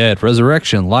afterlife, the dead,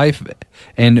 resurrection, life,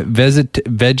 and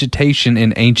vegetation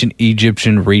in ancient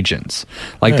Egyptian regions.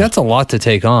 That's a lot to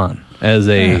take on as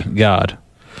a god.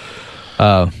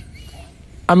 I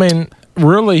mean,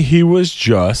 really, he was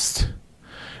just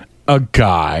a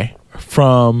guy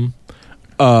from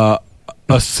a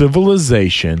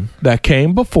civilization that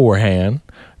came beforehand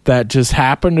that just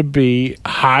happened to be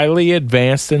highly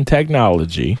advanced in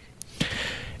technology.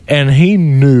 And he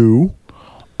knew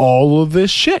all of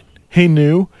this shit. He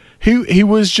knew he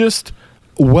was just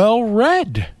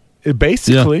well-read.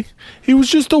 Basically, he was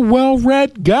just a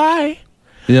well-read guy.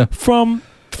 Yeah. From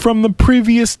the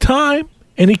previous time,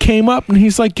 and he came up and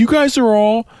he's like, "You guys are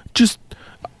all just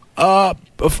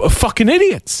fucking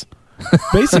idiots."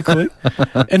 Basically.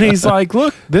 And he's like,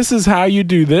 "Look, this is how you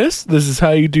do this. This is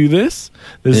how you do this.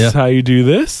 This is how you do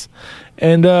this."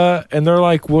 And they're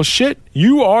like, "Well, shit,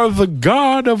 you are the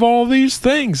god of all these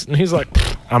things." And he's like,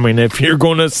 "I mean, if you're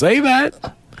going to say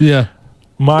that,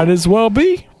 might as well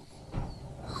be."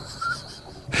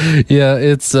 Yeah,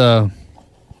 it's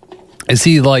is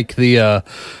he like the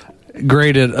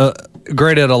great at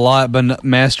a lot but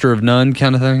master of none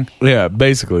kind of thing? Yeah,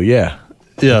 basically, yeah.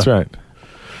 That's right.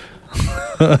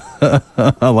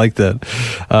 I like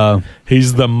that.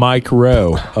 He's the Mike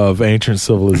Rowe of ancient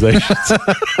civilizations.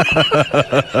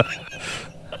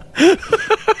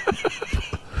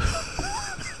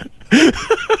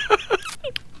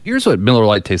 Here's what Miller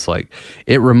Lite tastes like.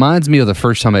 It reminds me of the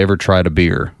first time I ever tried a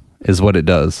beer, is what it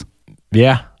does.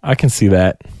 Yeah, I can see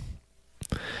that.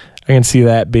 I can see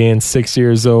that being 6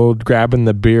 years old, grabbing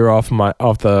the beer off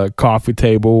the coffee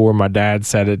table where my dad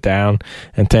set it down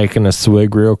and taking a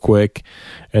swig real quick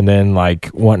and then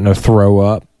like wanting to throw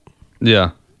up.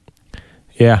 Yeah.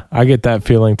 Yeah, I get that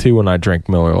feeling too when I drink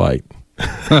Miller Lite.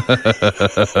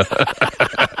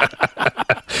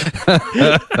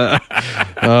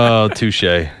 Oh, touche.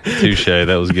 Touche.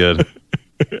 That was good.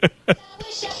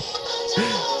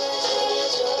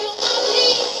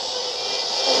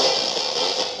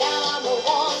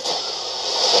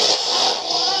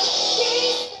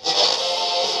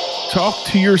 Talk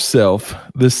to yourself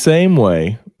the same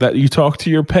way that you talk to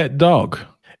your pet dog.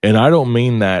 And I don't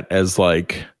mean that as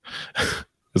like,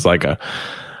 it's like a,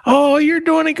 "Oh, you're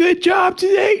doing a good job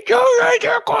today. No,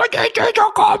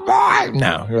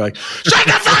 you're like, "Shut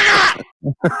the fuck up!"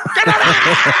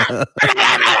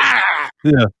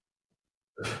 Yeah.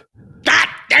 God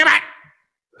damn it.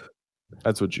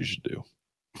 That's what you should do.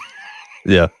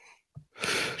 Yeah.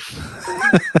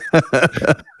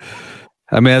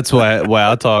 I mean, that's why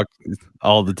I talk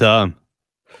all the time.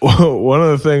 One of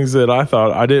the things that I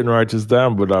thought, I didn't write this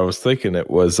down, but I was thinking it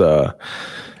was,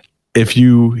 if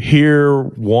you hear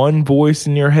one voice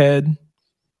in your head,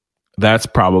 that's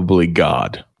probably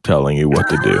God telling you what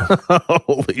to do.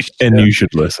 Holy shit. And you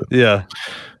should listen. Yeah.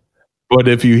 But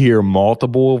if you hear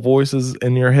multiple voices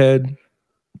in your head,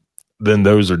 then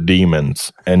those are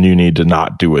demons and you need to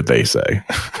not do what they say.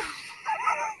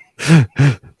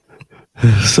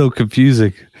 So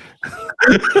confusing.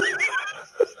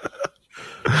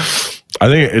 I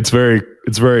think it's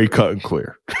very cut and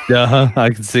clear. Yeah, I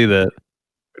can see that.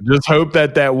 Just hope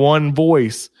that one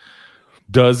voice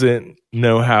doesn't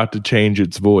know how to change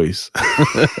its voice.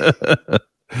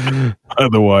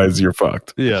 Otherwise, you're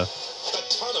fucked. Yeah. A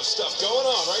ton of stuff going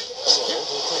on right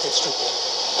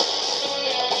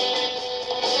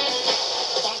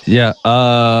there. Yeah.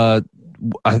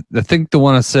 I think the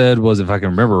one I said was, if I can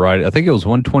remember right, I think it was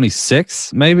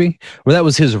 126, maybe. Well, that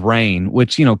was his reign,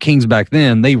 which, kings back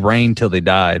then, they reigned till they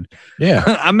died. Yeah.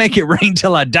 I make it rain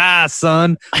till I die,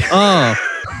 son.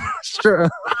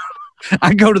 Sure.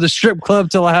 I go to the strip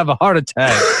club till I have a heart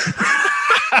attack.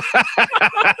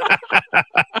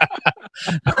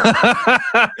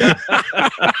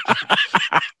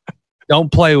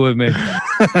 Don't play with me.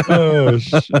 Oh,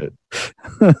 shit.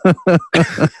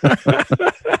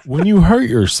 When you hurt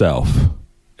yourself,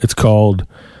 it's called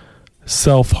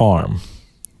self-harm,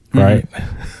 right?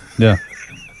 Yeah.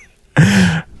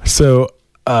 So,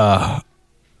 I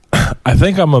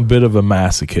think I'm a bit of a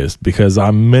masochist because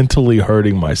I'm mentally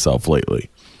hurting myself lately.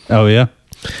 Oh, yeah?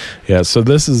 Yeah, so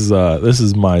this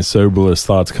is my Soberless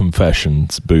Thoughts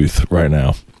Confessions booth right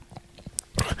now.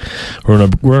 We're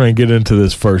gonna get into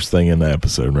this first thing in the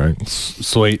episode, right?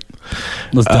 Sweet.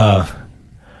 Let's dive.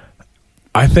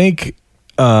 I think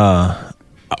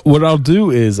what I'll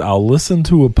do is I'll listen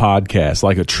to a podcast,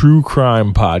 like a true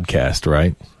crime podcast,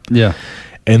 right? Yeah.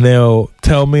 And they'll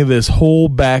tell me this whole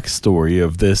backstory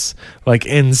of this like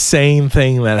insane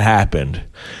thing that happened,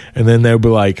 and then they'll be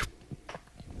like,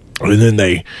 and then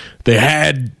they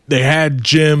had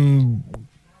Jim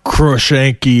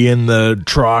Krushenke in the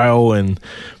trial, and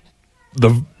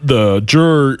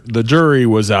the jury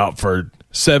was out for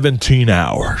 17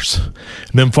 hours,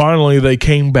 and then finally they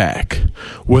came back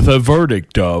with a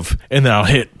verdict of, and I'll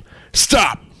hit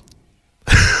stop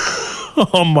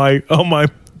on my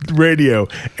radio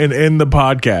and end the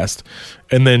podcast,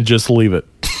 and then just leave it.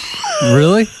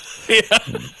 Really? Yeah.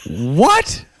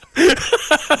 What?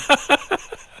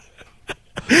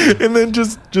 And then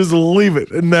just leave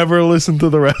it and never listen to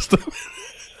the rest of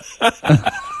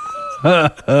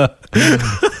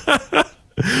it.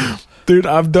 Dude,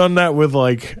 I've done that with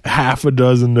like half a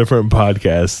dozen different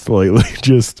podcasts lately,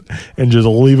 just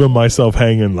leaving myself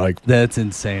hanging. Like, that's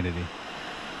insanity.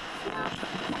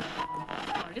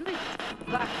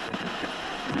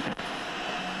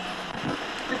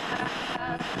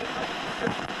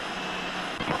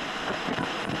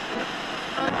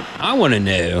 I want to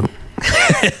know,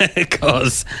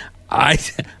 because I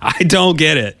don't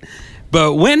get it.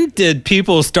 But when did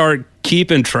people start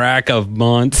keeping track of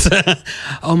months?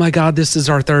 Oh my God, this is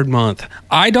our third month.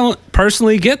 I don't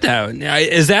personally get that.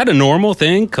 Is that a normal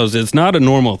thing? Because it's not a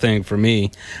normal thing for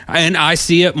me. And I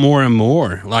see it more and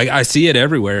more. Like, I see it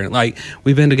everywhere. Like,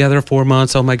 we've been together 4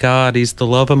 months. Oh my God, he's the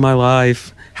love of my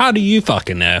life. How do you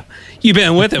fucking know? You've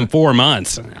been with him 4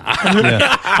 months.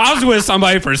 I was with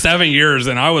somebody for 7 years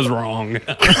and I was wrong.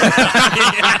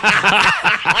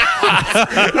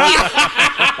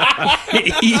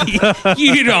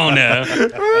 You don't know.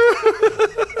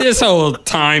 This whole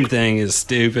time thing is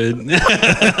stupid.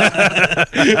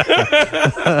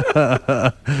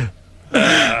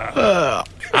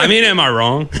 I mean, am I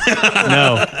wrong?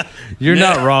 No, you're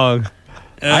not wrong.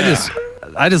 I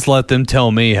just let them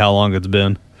tell me how long it's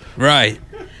been. Right.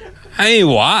 I mean,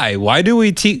 why? Why do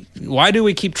we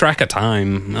keep track of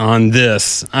time on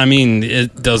this? I mean,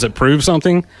 does it prove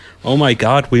something? Oh my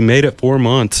God, we made it 4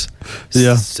 months.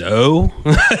 Yeah. So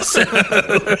my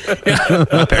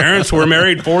parents were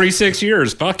married 46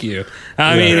 years. Fuck you.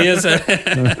 I mean,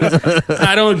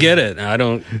 I don't get it.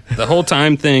 The whole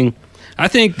time thing. I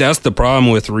think that's the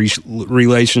problem with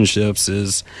relationships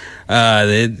is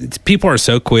people are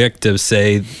so quick to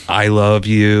say, I love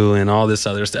you and all this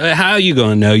other stuff. How are you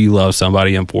going to know you love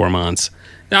somebody in 4 months?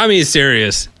 I mean,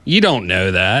 serious. You don't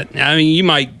know that. I mean, you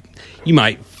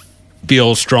might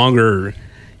feel stronger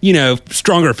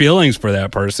feelings for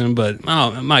that person, but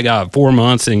oh my God, 4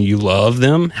 months and you love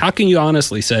them. How can you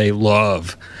honestly say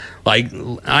love? Like,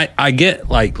 I get,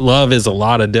 like, love is a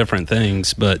lot of different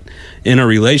things, but in a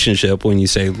relationship, when you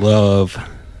say love,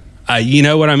 you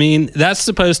know what I mean? That's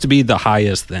supposed to be the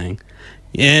highest thing.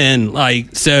 And,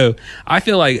 like, so I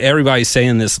feel like everybody's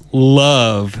saying this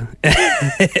love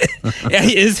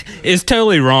is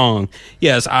totally wrong.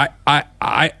 Yes, I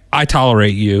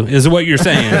tolerate you, is what you're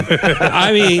saying.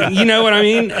 I mean, you know what I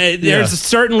mean? There's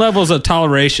certain levels of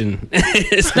toleration.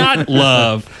 It's not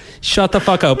love. Shut the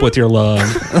fuck up with your love.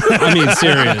 I mean,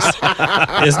 serious.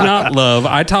 It's not love.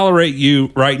 I tolerate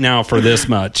you right now for this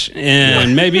much.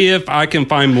 And maybe if I can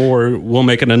find more, we'll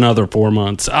make it another 4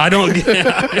 months. I don't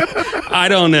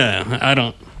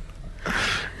know.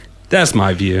 That's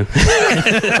my view.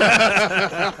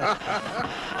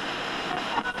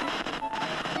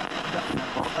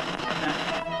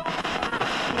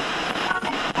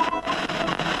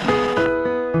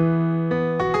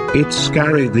 It's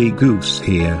Scary the Goose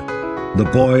here. The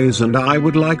boys and I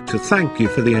would like to thank you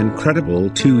for the incredible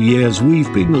 2 years we've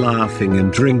been laughing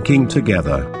and drinking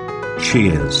together.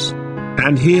 Cheers.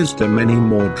 And here's to many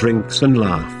more drinks and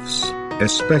laughs,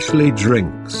 especially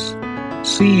drinks.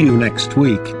 See you next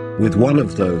week, with one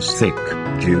of those thick,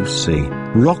 juicy,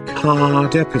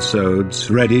 rock-hard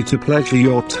episodes ready to pleasure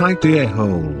your tight ear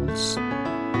holes.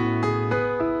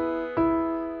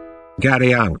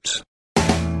 Gary out.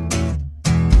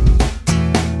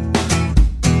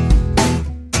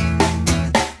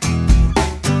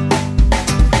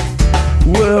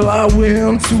 Well, I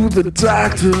went to the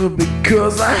doctor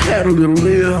because I had a little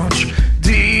itch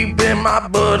deep in my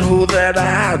butthole that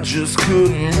I just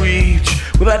couldn't reach.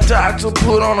 Well, that doctor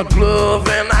put on a glove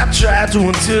and I tried to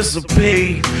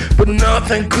anticipate, but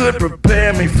nothing could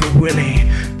prepare me for when he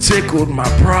tickled my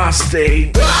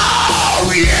prostate.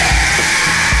 Oh, yeah!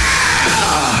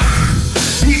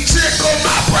 He tickled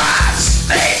my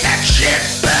prostate, that shit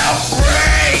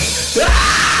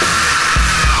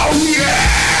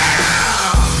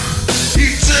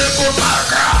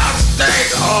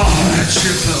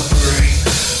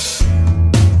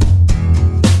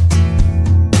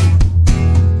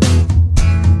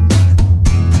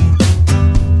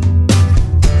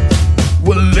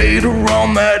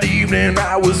evening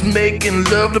I was making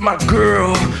love to my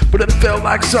girl, but it felt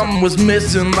like something was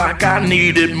missing, like I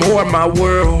needed more in my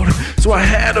world. So I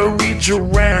had to reach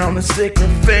around and stick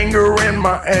her finger in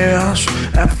my ass.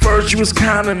 At first she was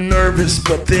kinda nervous,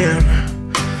 but then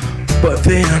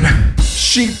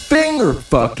she finger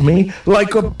fucked me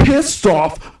like a pissed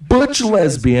off butch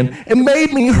lesbian and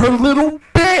made me her little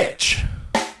bitch.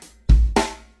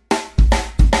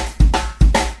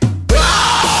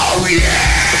 Oh yeah!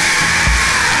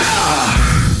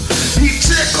 He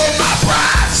tickled my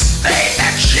prostate,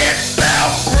 that shit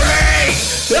felt great.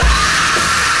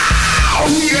 Oh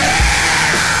yeah!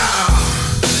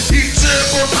 He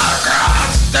tickled my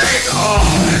prostate, oh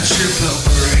that shit felt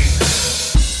great.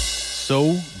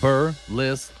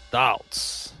 Soberless thoughts.